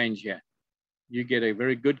deficient range here, you get a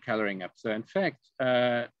very good coloring up. So in fact,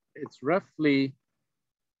 it's roughly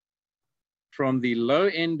from the low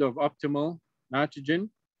end of optimal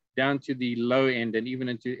nitrogen down to the low end, and even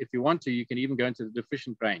into, if you want to, you can even go into the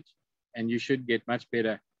deficient range, and you should get much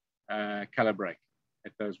better color break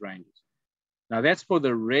at those ranges. Now that's for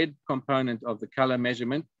the red component of the color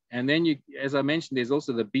measurement. And then you, as I mentioned, there's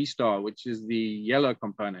also the B star, which is the yellow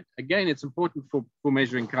component. Again, it's important for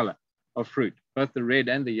measuring color of fruit, both the red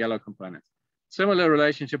and the yellow components. Similar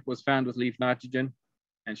relationship was found with leaf nitrogen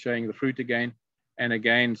and showing the fruit again. And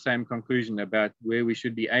again, same conclusion about where we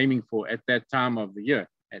should be aiming for at that time of the year,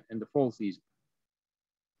 in the fall season.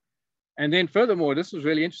 And then furthermore, this was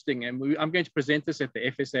really interesting. And I'm going to present this at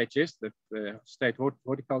the FSHS, the State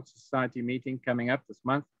Horticulture Society meeting coming up this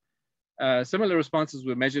month. Similar responses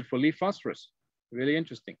were measured for leaf phosphorus. Really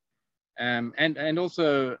interesting. And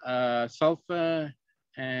also sulfur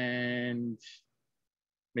and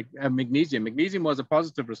magnesium. Magnesium was a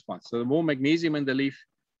positive response. So the more magnesium in the leaf,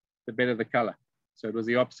 the better the color. So it was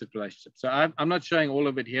the opposite relationship. So I'm not showing all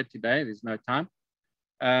of it here today. There's no time.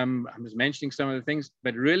 I'm just mentioning some of the things,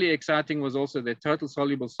 but really exciting was also that total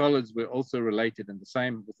soluble solids were also related in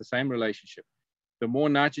with the same relationship. The more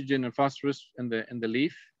nitrogen and phosphorus in the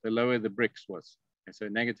leaf, the lower the Brix was. Okay, so a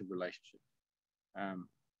negative relationship.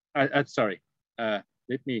 Sorry,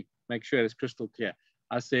 let me make sure it's crystal clear.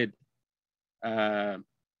 I said, I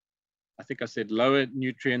think I said lower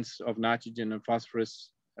nutrients of nitrogen and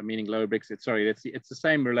phosphorus, meaning lower Brix. Sorry, it's the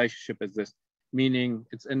same relationship as this, meaning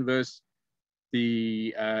it's inverse.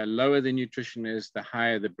 The lower the nutrition is, the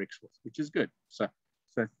higher the Brix was, which is good. So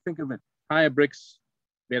think of it, higher Brix,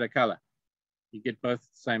 better color. You get both at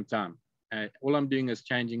the same time. All I'm doing is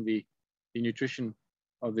changing the nutrition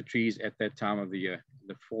of the trees at that time of the year,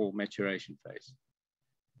 the fall maturation phase.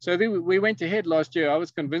 So then we went ahead last year. I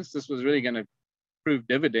was convinced this was really going to prove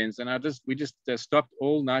dividends, and we just stopped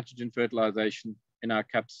all nitrogen fertilization in our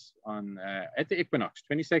cups on at the equinox,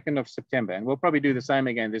 22nd of September, and we'll probably do the same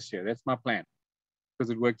again this year. That's my plan, because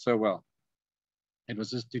it worked so well. It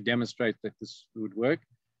was just to demonstrate that this would work.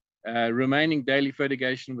 Remaining daily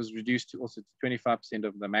fertigation was reduced to also to 25%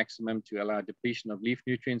 of the maximum to allow depletion of leaf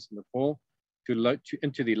nutrients in the fall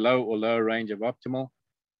into the low or lower range of optimal.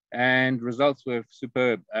 And results were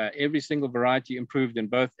superb. Every single variety improved in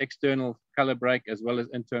both external color break as well as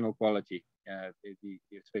internal quality,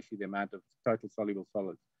 especially the amount of total soluble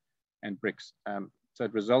solids and Brix. So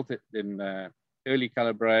it resulted in early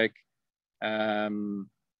color break, and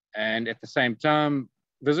at the same time,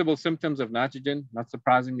 visible symptoms of nitrogen, not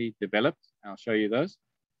surprisingly, developed. I'll show you those,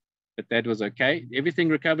 but that was okay. Everything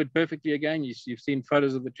recovered perfectly again. You've seen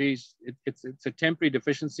photos of the trees. It's a temporary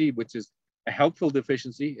deficiency, which is a helpful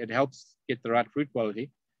deficiency. It helps get the right fruit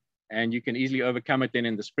quality, and you can easily overcome it then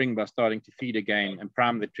in the spring by starting to feed again and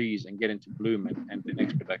prime the trees and get into bloom and the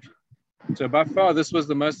next production. So by far, this was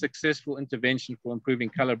the most successful intervention for improving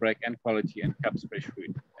color break and quality in cups fresh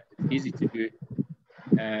fruit. It's easy to do.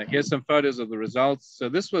 Here's some photos of the results. So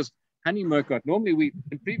this was honey murcot. Normally,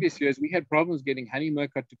 in previous years, we had problems getting honey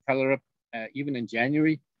murcot to color up even in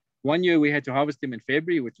January. One year we had to harvest them in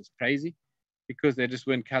February, which was crazy, because they just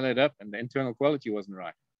weren't colored up and the internal quality wasn't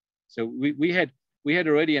right. So we had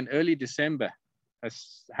already in early December a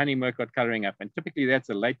honey murcot coloring up, and typically that's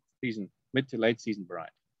a late season, mid to late season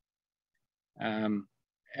variety.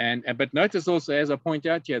 But notice also, as I point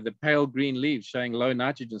out here, the pale green leaves showing low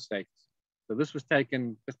nitrogen status. So this was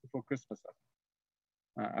taken just before Christmas.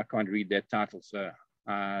 I can't read that title, so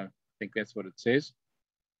I think that's what it says.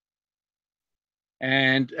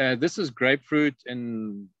 And this is grapefruit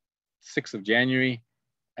in 6th of January,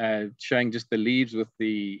 showing just the leaves with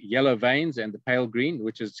the yellow veins and the pale green,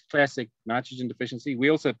 which is classic nitrogen deficiency. We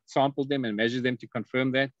also sampled them and measured them to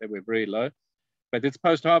confirm that they were very low, but it's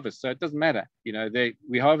post-harvest, so it doesn't matter. You know,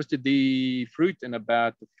 we harvested the fruit in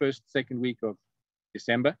about the second week of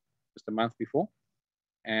December, just a month before,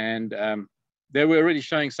 and they were already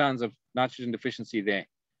showing signs of nitrogen deficiency there.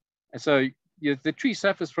 And so the tree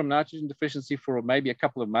suffers from nitrogen deficiency for maybe a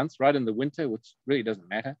couple of months, right in the winter, which really doesn't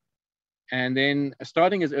matter. And then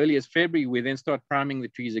starting as early as February, we then start priming the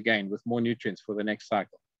trees again with more nutrients for the next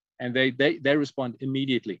cycle. And they respond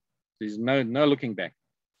immediately. There's no looking back.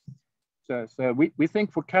 So we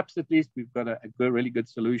think for cups, at least, we've got a really good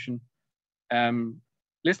solution.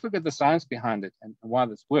 Let's look at the science behind it and why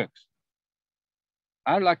this works.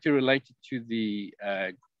 I'd like to relate it to the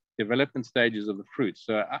development stages of the fruit.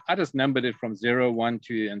 So I just numbered it from 0, 1,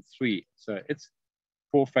 2, and 3. So it's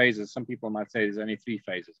 4 phases. Some people might say there's only 3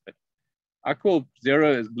 phases, but I call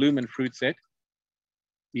 0 as bloom and fruit set.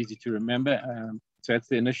 Easy to remember. So that's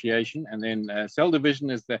the initiation. And then cell division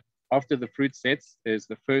is after the fruit sets, there's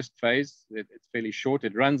the first phase. It's fairly short.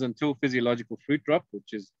 It runs until physiological fruit drop,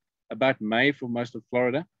 which is about May for most of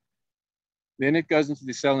Florida. Then it goes into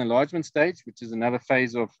the cell enlargement stage, which is another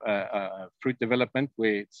phase of fruit development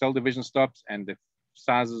where cell division stops and the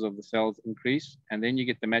sizes of the cells increase. And then you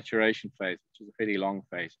get the maturation phase, which is a fairly long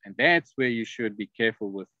phase. And that's where you should be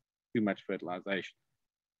careful with too much fertilization.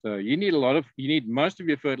 So you need most of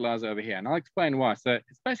your fertilizer over here. And I'll explain why. So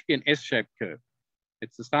it's basically an S-shaped curve.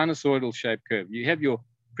 It's a sinusoidal shaped curve. You have your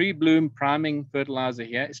pre-bloom priming fertilizer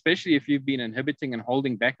here, especially if you've been inhibiting and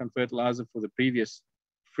holding back on fertilizer for the previous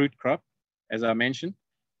fruit crop, as I mentioned.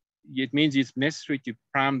 It means it's necessary to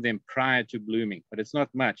prime them prior to blooming, but it's not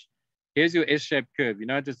much. Here's your S-shaped curve. You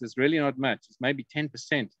notice it's really not much. It's maybe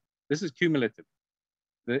 10%. This is cumulative.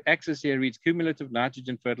 The axis here reads cumulative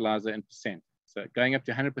nitrogen fertilizer in percent. So going up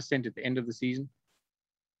to 100% at the end of the season.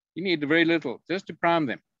 You need very little just to prime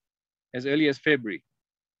them as early as February.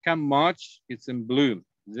 Come March, it's in bloom.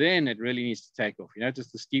 Then it really needs to take off. You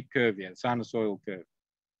notice the steep curve here, the sinusoidal curve.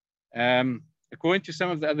 According to some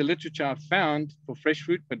of the other literature I've found for fresh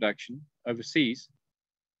fruit production overseas,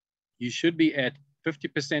 you should be at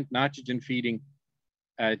 50% nitrogen feeding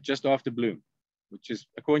just after bloom, which is,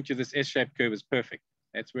 according to this S-shaped curve, is perfect.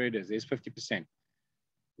 That's where it is. There's 50%.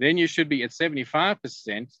 Then you should be at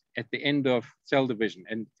 75% at the end of cell division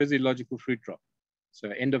and physiological fruit drop. So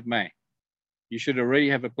end of May. You should already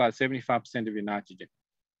have applied 75% of your nitrogen.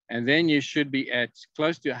 And then you should be at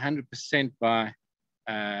close to 100% by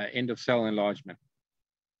end of cell enlargement.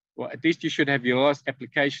 Well, at least you should have your last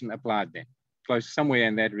application applied then, close somewhere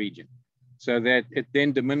in that region, so that it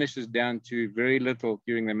then diminishes down to very little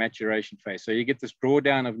during the maturation phase. So you get this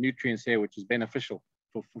drawdown of nutrients here, which is beneficial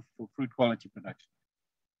for fruit quality production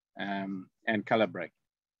and color break.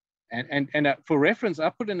 And for reference, I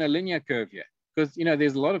put in a linear curve here because, you know,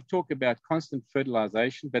 there's a lot of talk about constant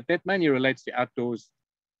fertilization, but that mainly relates to outdoors,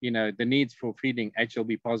 you know, the needs for feeding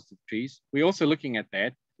HLB positive trees. We're also looking at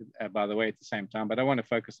that, by the way, at the same time, but I want to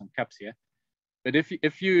focus on cups here. But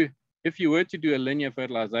if you were to do a linear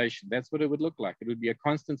fertilization, that's what it would look like. It would be a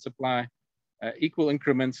constant supply, equal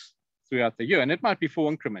increments throughout the year. And it might be 4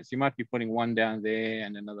 increments. You might be putting one down there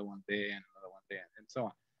and another one there and another one there and so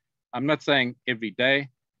on. I'm not saying every day.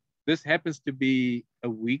 This happens to be a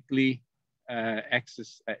weekly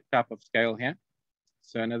axis type of scale here.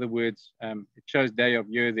 So in other words, it shows day of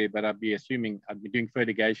year there, but I'd be assuming I'd be doing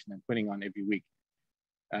fertigation and putting on every week.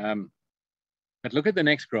 But look at the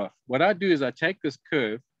next graph. What I do is I take this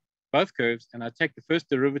curve, both curves, and I take the first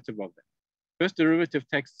derivative of them. First derivative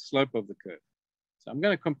takes the slope of the curve. So I'm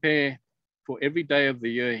going to compare for every day of the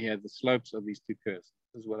year here, the slopes of these two curves.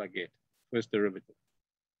 This is what I get, first derivative.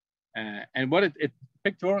 And what it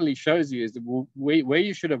pictorially shows you is where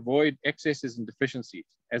you should avoid excesses and deficiencies,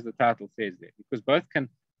 as the title says there, because both can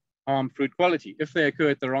harm fruit quality if they occur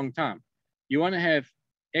at the wrong time. You want to have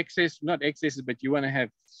excess, not excesses, but you want to have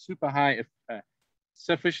super high,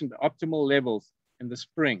 sufficient optimal levels in the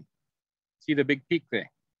spring. See the big peak there?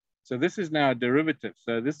 So this is now a derivative.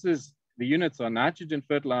 So this is, the units are nitrogen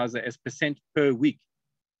fertilizer as percent per week.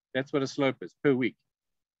 That's what a slope is, per week.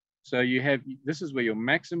 So you have, this is where your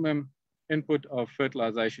maximum input of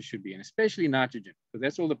fertilization should be, and especially nitrogen, because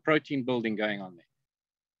that's all the protein building going on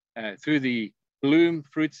there through the bloom,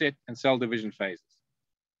 fruit set, and cell division phases.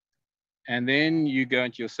 And then you go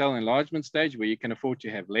into your cell enlargement stage where you can afford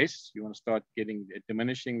to have less. You want to start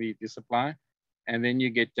diminishing the supply. And then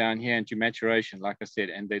you get down here into maturation, like I said,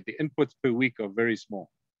 and the inputs per week are very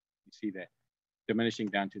small. You see that, diminishing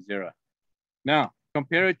down to 0. Now,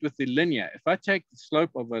 compare it with the linear. If I take the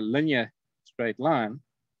slope of a linear straight line,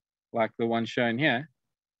 like the one shown here,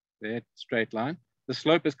 that straight line, the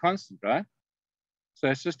slope is constant, right? So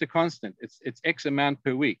it's just a constant. It's X amount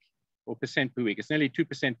per week, or percent per week. It's nearly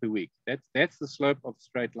 2% per week. That's the slope of the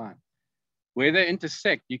straight line. Where they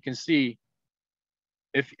intersect, you can see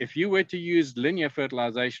if you were to use linear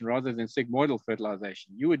fertilization rather than sigmoidal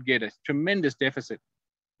fertilization, you would get a tremendous deficit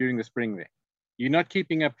during the spring there. You're not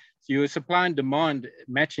keeping up. So your supply and demand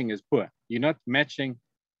matching is poor. You're not matching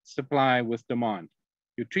supply with demand.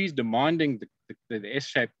 Your tree's demanding the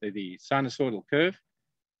S-shape, the sinusoidal curve,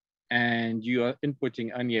 and you are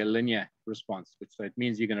inputting only a linear response, which so it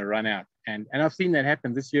means you're going to run out. And I've seen that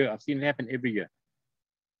happen this year. I've seen it happen every year.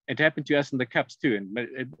 It happened to us in the cups too.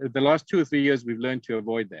 And the last 2 or 3 years, we've learned to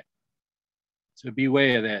avoid that. So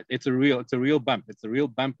beware of that. It's a real bump. It's a real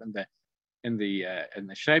bump in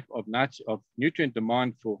the shape of nutrient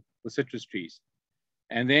demand for citrus trees.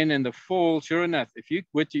 And then in the fall, sure enough, if you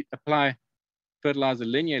were to apply fertilizer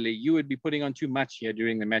linearly, you would be putting on too much here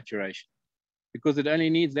during the maturation, because it only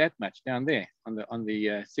needs that much down there on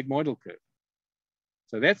the sigmoidal curve.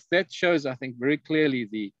 So that shows, I think, very clearly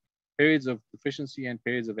the periods of deficiency and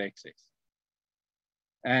periods of excess.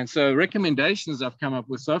 And so recommendations I've come up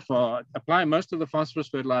with so far: apply most of the phosphorus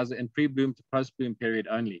fertilizer in pre-bloom to post-bloom period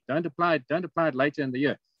only. Don't apply it later in the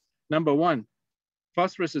year. Number 1,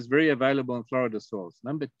 phosphorus is very available in Florida soils.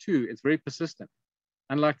 Number 2, it's very persistent.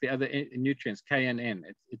 unlike the other nutrients, K and N.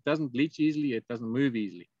 It doesn't leach easily, it doesn't move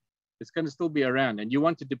easily. It's going to still be around, and you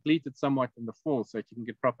want to deplete it somewhat in the fall so that you can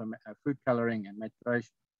get proper food coloring and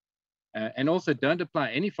maturation. And also don't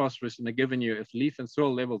apply any phosphorus in a given year if leaf and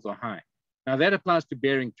soil levels are high. Now that applies to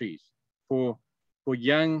bearing trees. For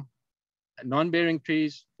young non-bearing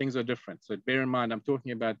trees, things are different. So bear in mind, I'm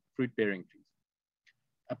talking about fruit-bearing trees.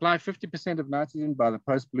 Apply 50% of nitrogen by the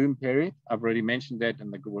post-bloom period. I've already mentioned that in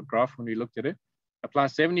the graph when we looked at it. Apply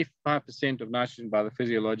 75% of nitrogen by the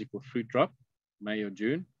physiological fruit drop, May or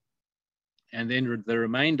June. And then the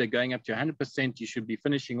remainder going up to 100%, you should be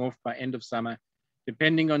finishing off by end of summer,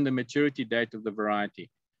 depending on the maturity date of the variety.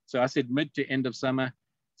 So I said mid to end of summer.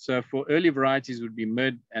 So for early varieties would be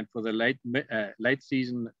mid, and for the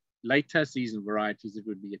later season varieties, it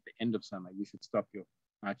would be at the end of summer. You should stop your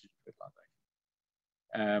nitrogen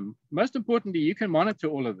fertilization. Most importantly, you can monitor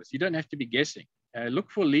all of this. You don't have to be guessing.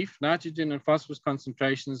 Look for leaf, nitrogen, and phosphorus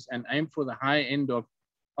concentrations and aim for the high end of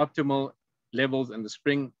optimal levels in the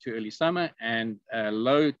spring to early summer, and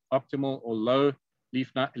low optimal or low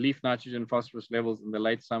leaf nitrogen phosphorus levels in the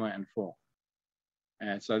late summer and fall.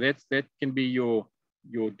 So that can be your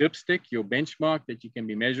dipstick, your benchmark that you can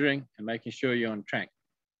be measuring and making sure you're on track.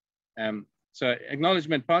 So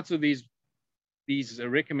acknowledgement, parts of these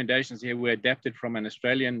recommendations here were adapted from an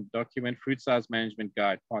Australian document, Fruit Size Management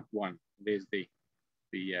Guide, Part 1. There's the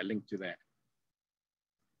link to that.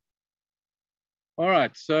 All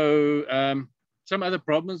right, so some other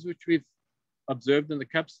problems which we've observed in the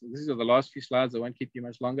cups. These are the last few slides. I won't keep you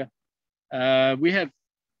much longer. We have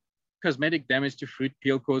cosmetic damage to fruit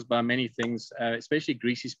peel caused by many things, especially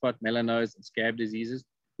greasy spot, melanose, and scab diseases.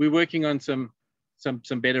 We're working on some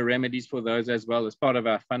better remedies for those as well as part of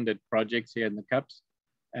our funded projects here in the cups.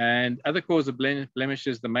 And other cause of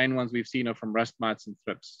blemishes, the main ones we've seen are from rust mites and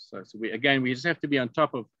thrips. So we just have to be on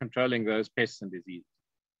top of controlling those pests and diseases.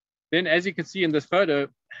 Then, as you can see in this photo,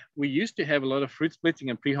 we used to have a lot of fruit splitting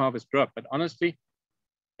and pre-harvest drop, but honestly,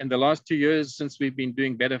 in the last 2 years, since we've been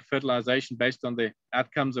doing better fertilization based on the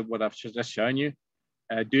outcomes of what I've just shown you,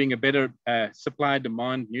 doing a better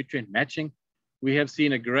supply-demand nutrient matching, we have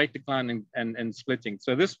seen a great decline in splitting.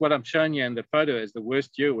 So this, what I'm showing you in the photo, is the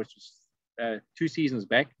worst year, which was 2 seasons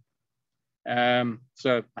back.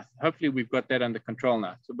 So hopefully we've got that under control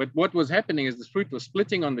now. So, but what was happening is the fruit was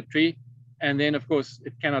splitting on the tree, and then of course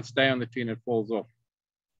it cannot stay on the tree and it falls off.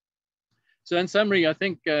 So in summary, I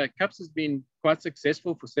think cups has been quite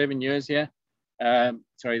successful for 7 years here.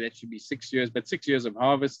 Sorry, that should be 6 years, but 6 years of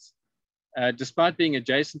harvests. Despite being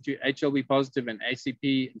adjacent to HLB positive and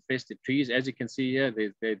ACP infested trees, as you can see here,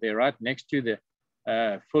 they're right next to the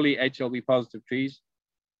fully HLB positive trees.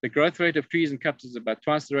 The growth rate of trees in cups is about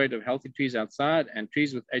twice the rate of healthy trees outside, and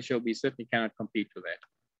trees with HLB certainly cannot compete with that.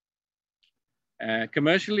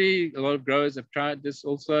 Commercially, a lot of growers have tried this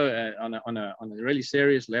also on a really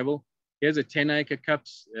serious level. Here's a 10-acre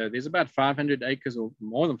cups. There's about 500 acres or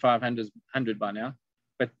more than 500 by now.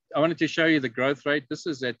 But I wanted to show you the growth rate. This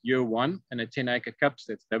is at year 1 and a 10-acre cups.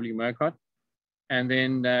 That's W. Murcott. And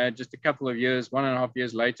then just a couple of years, 1.5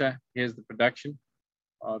 years later, here's the production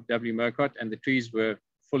of W. Murcott, and the trees were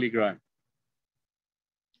fully grown.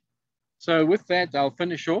 So with that, I'll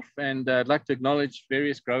finish off, and I'd like to acknowledge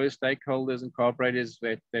various growers, stakeholders, and cooperators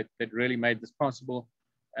that really made this possible.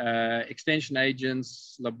 Extension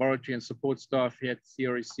agents, laboratory and support staff here at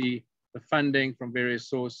CREC, the funding from various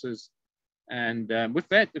sources. And with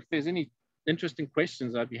that, if there's any interesting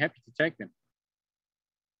questions, I'd be happy to take them.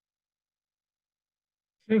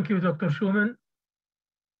 Thank you, Dr. Schumann.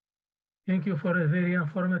 Thank you for a very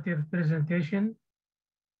informative presentation.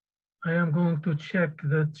 I am going to check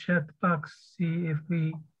the chat box, see if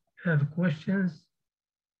we have questions.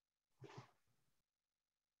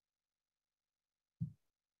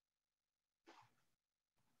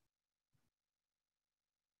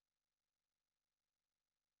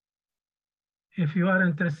 If you are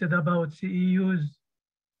interested about CEUs,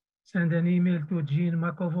 send an email to Jean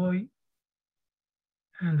McAvoy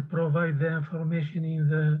and provide the information in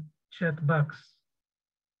the chat box.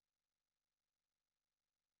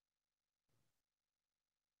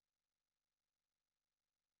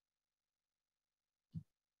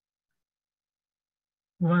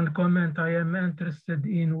 One comment, I am interested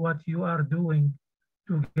in what you are doing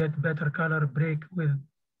to get better color break with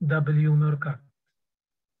W. Murcott.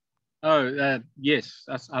 Oh, yes,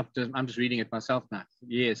 I'm just reading it myself now.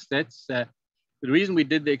 Yes, that's the reason we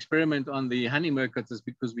did the experiment on the honey Murcotts is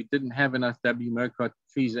because we didn't have enough W. Murcott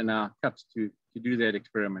trees in our cups to do that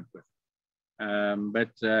experiment with.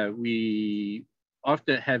 But we,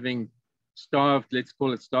 after having starved, let's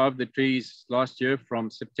call it starved the trees last year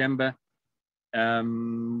from September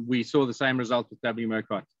we saw the same result with W.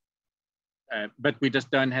 Mercott. But we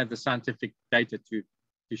just don't have the scientific data to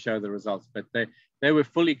show the results. But they were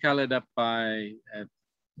fully colored up by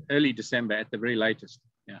early December at the very latest.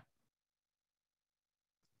 Yeah.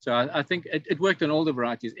 So I think it worked on all the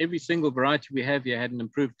varieties. Every single variety we have here had an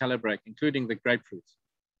improved color break, including the grapefruits.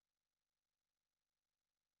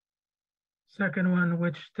 Second one,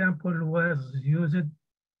 which temple was used?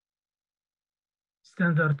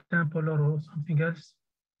 Standard temple or something else?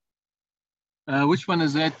 Which one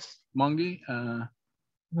is that, Mongi?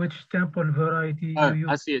 Which temple variety Oh, you use?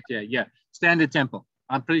 I see it. Yeah. Standard temple.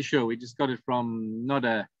 I'm pretty sure we just got it from not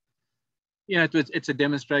a, it's a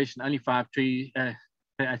demonstration, only 5 trees,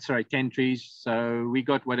 10 trees. So we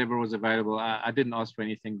got whatever was available. I didn't ask for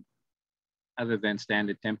anything other than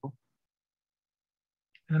standard temple.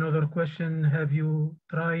 Another question, have you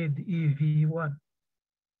tried EV1?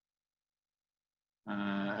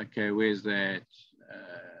 Okay, where's that?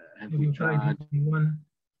 Have you tried EV1,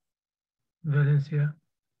 Valencia?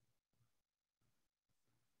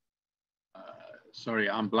 Sorry,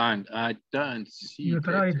 I'm blind. I don't see. You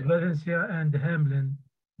tried that. Valencia and Hamlin,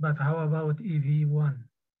 but how about EV1?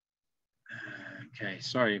 Okay,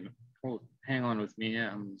 sorry. Oh, hang on with me.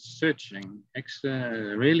 I'm searching.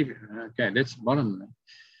 Really? Okay, that's the bottom.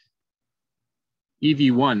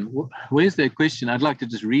 EV1. Where's the question? I'd like to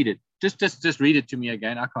just read it. Just read it to me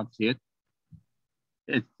again. I can't see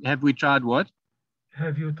it. Have we tried what?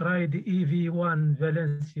 Have you tried EV1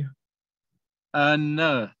 Valencia?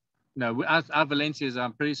 No. Our Valencias,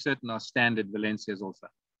 I'm pretty certain, are standard Valencias also.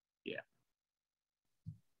 Yeah.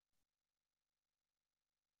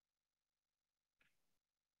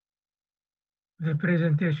 The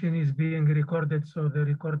presentation is being recorded, so the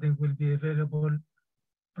recording will be available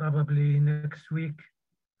probably next week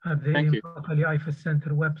at the UF-IFAS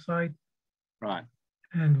Center website. Right.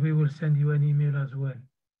 And we will send you an email as well.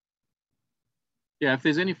 Yeah, if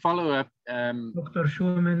there's any follow-up, Dr.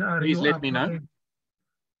 Schumann, please let me know.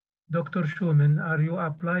 Dr. Schumann, are you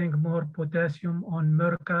applying more potassium on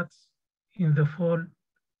Mercats in the fall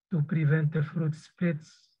to prevent the fruit splits?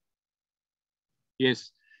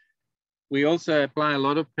 Yes. We also apply a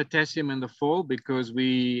lot of potassium in the fall because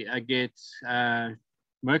we get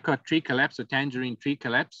Mercot tree collapse or tangerine tree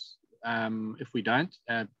collapse if we don't.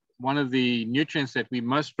 One of the nutrients that we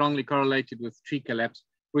most strongly correlated with tree collapse,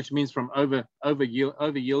 which means from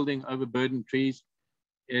over-yielding, overburdened trees,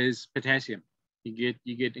 is potassium. You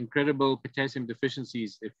get incredible potassium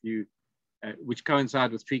deficiencies if you, which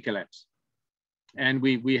coincide with tree collapse. And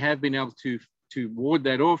we have been able to ward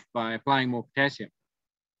that off by applying more potassium.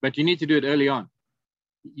 But you need to do it early on.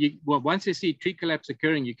 Once you see tree collapse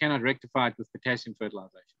occurring, you cannot rectify it with potassium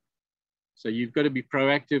fertilization. So you've got to be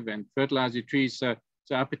proactive and fertilize your trees. So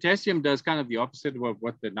our potassium does kind of the opposite of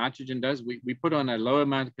what the nitrogen does. We put on a low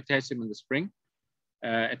amount of potassium in the spring,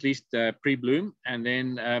 at least pre-bloom, and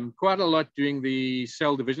then quite a lot during the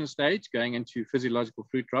cell division stage, going into physiological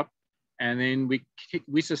fruit drop. And then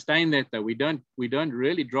we sustain that though. We don't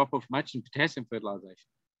really drop off much in potassium fertilization.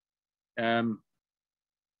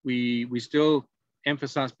 We still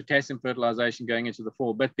emphasize potassium fertilization going into the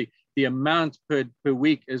fall, but the amount per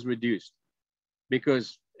week is reduced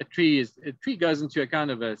because a tree goes into a kind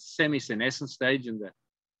of a semi-senescent stage in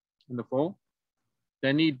the fall.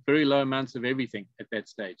 They need very low amounts of everything at that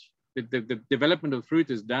stage. The development of fruit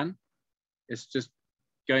is done. It's just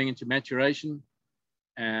going into maturation.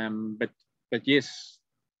 But yes,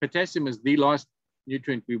 potassium is the last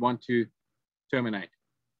nutrient we want to terminate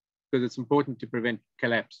because it's important to prevent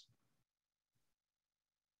collapse.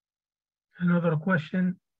 Another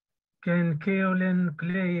question, can kaolin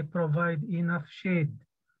clay provide enough shade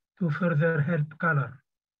to further help color?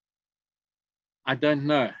 I don't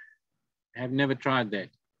know. I have never tried that.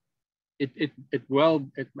 It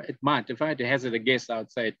might. If I had to hazard a guess, I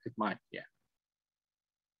would say it might, yeah.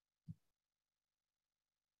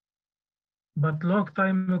 But long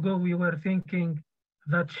time ago, we were thinking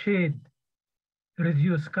that shade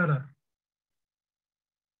reduce color.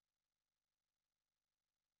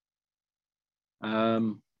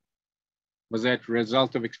 Was that a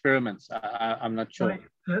result of experiments? I'm not sure.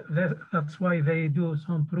 That's why they do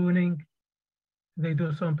some pruning. They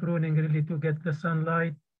do some pruning really to get the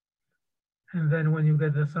sunlight. And then when you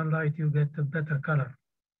get the sunlight, you get a better color.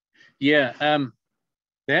 Yeah,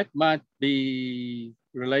 that might be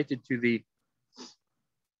related to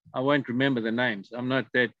I won't remember the names. I'm not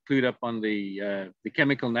that clued up on the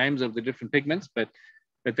chemical names of the different pigments, but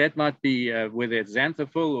that might be whether it's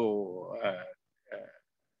xanthophyll or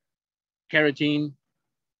carotene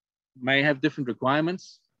may have different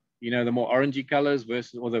requirements. You know, the more orangey colors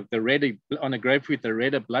versus, or the redder on a grapefruit, the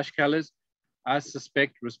redder blush colors I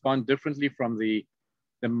suspect, respond differently from the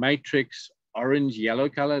matrix orange-yellow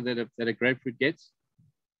color that a grapefruit gets,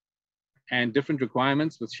 and different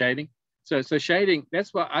requirements with shading. So shading,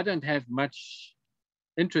 that's why I don't have much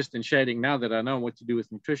interest in shading now that I know what to do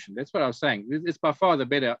with nutrition. That's what I was saying. It's by far the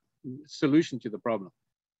better solution to the problem.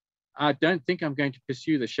 I don't think I'm going to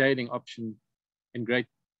pursue the shading option in great,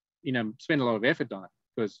 spend a lot of effort on it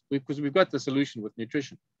because we've got the solution with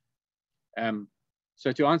nutrition.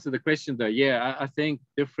 So to answer the question though, yeah, I think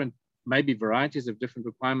different, maybe varieties of different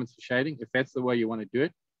requirements for shading, if that's the way you want to do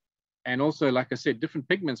it. And also, like I said, different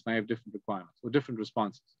pigments may have different requirements or different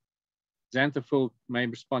responses. Xanthophyll may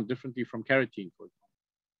respond differently from carotene, for example.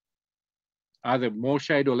 Either more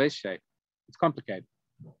shade or less shade. It's complicated.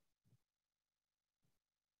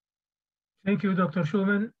 Thank you, Dr.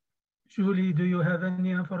 Schumann. Julie, do you have any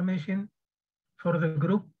information for the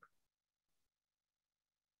group?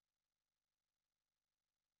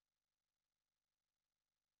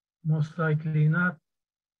 Most likely not.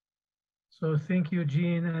 So thank you,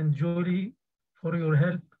 Jean and Julie, for your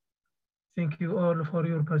help. Thank you all for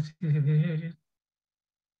your participation.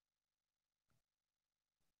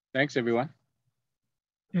 Thanks, everyone.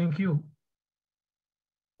 Thank you.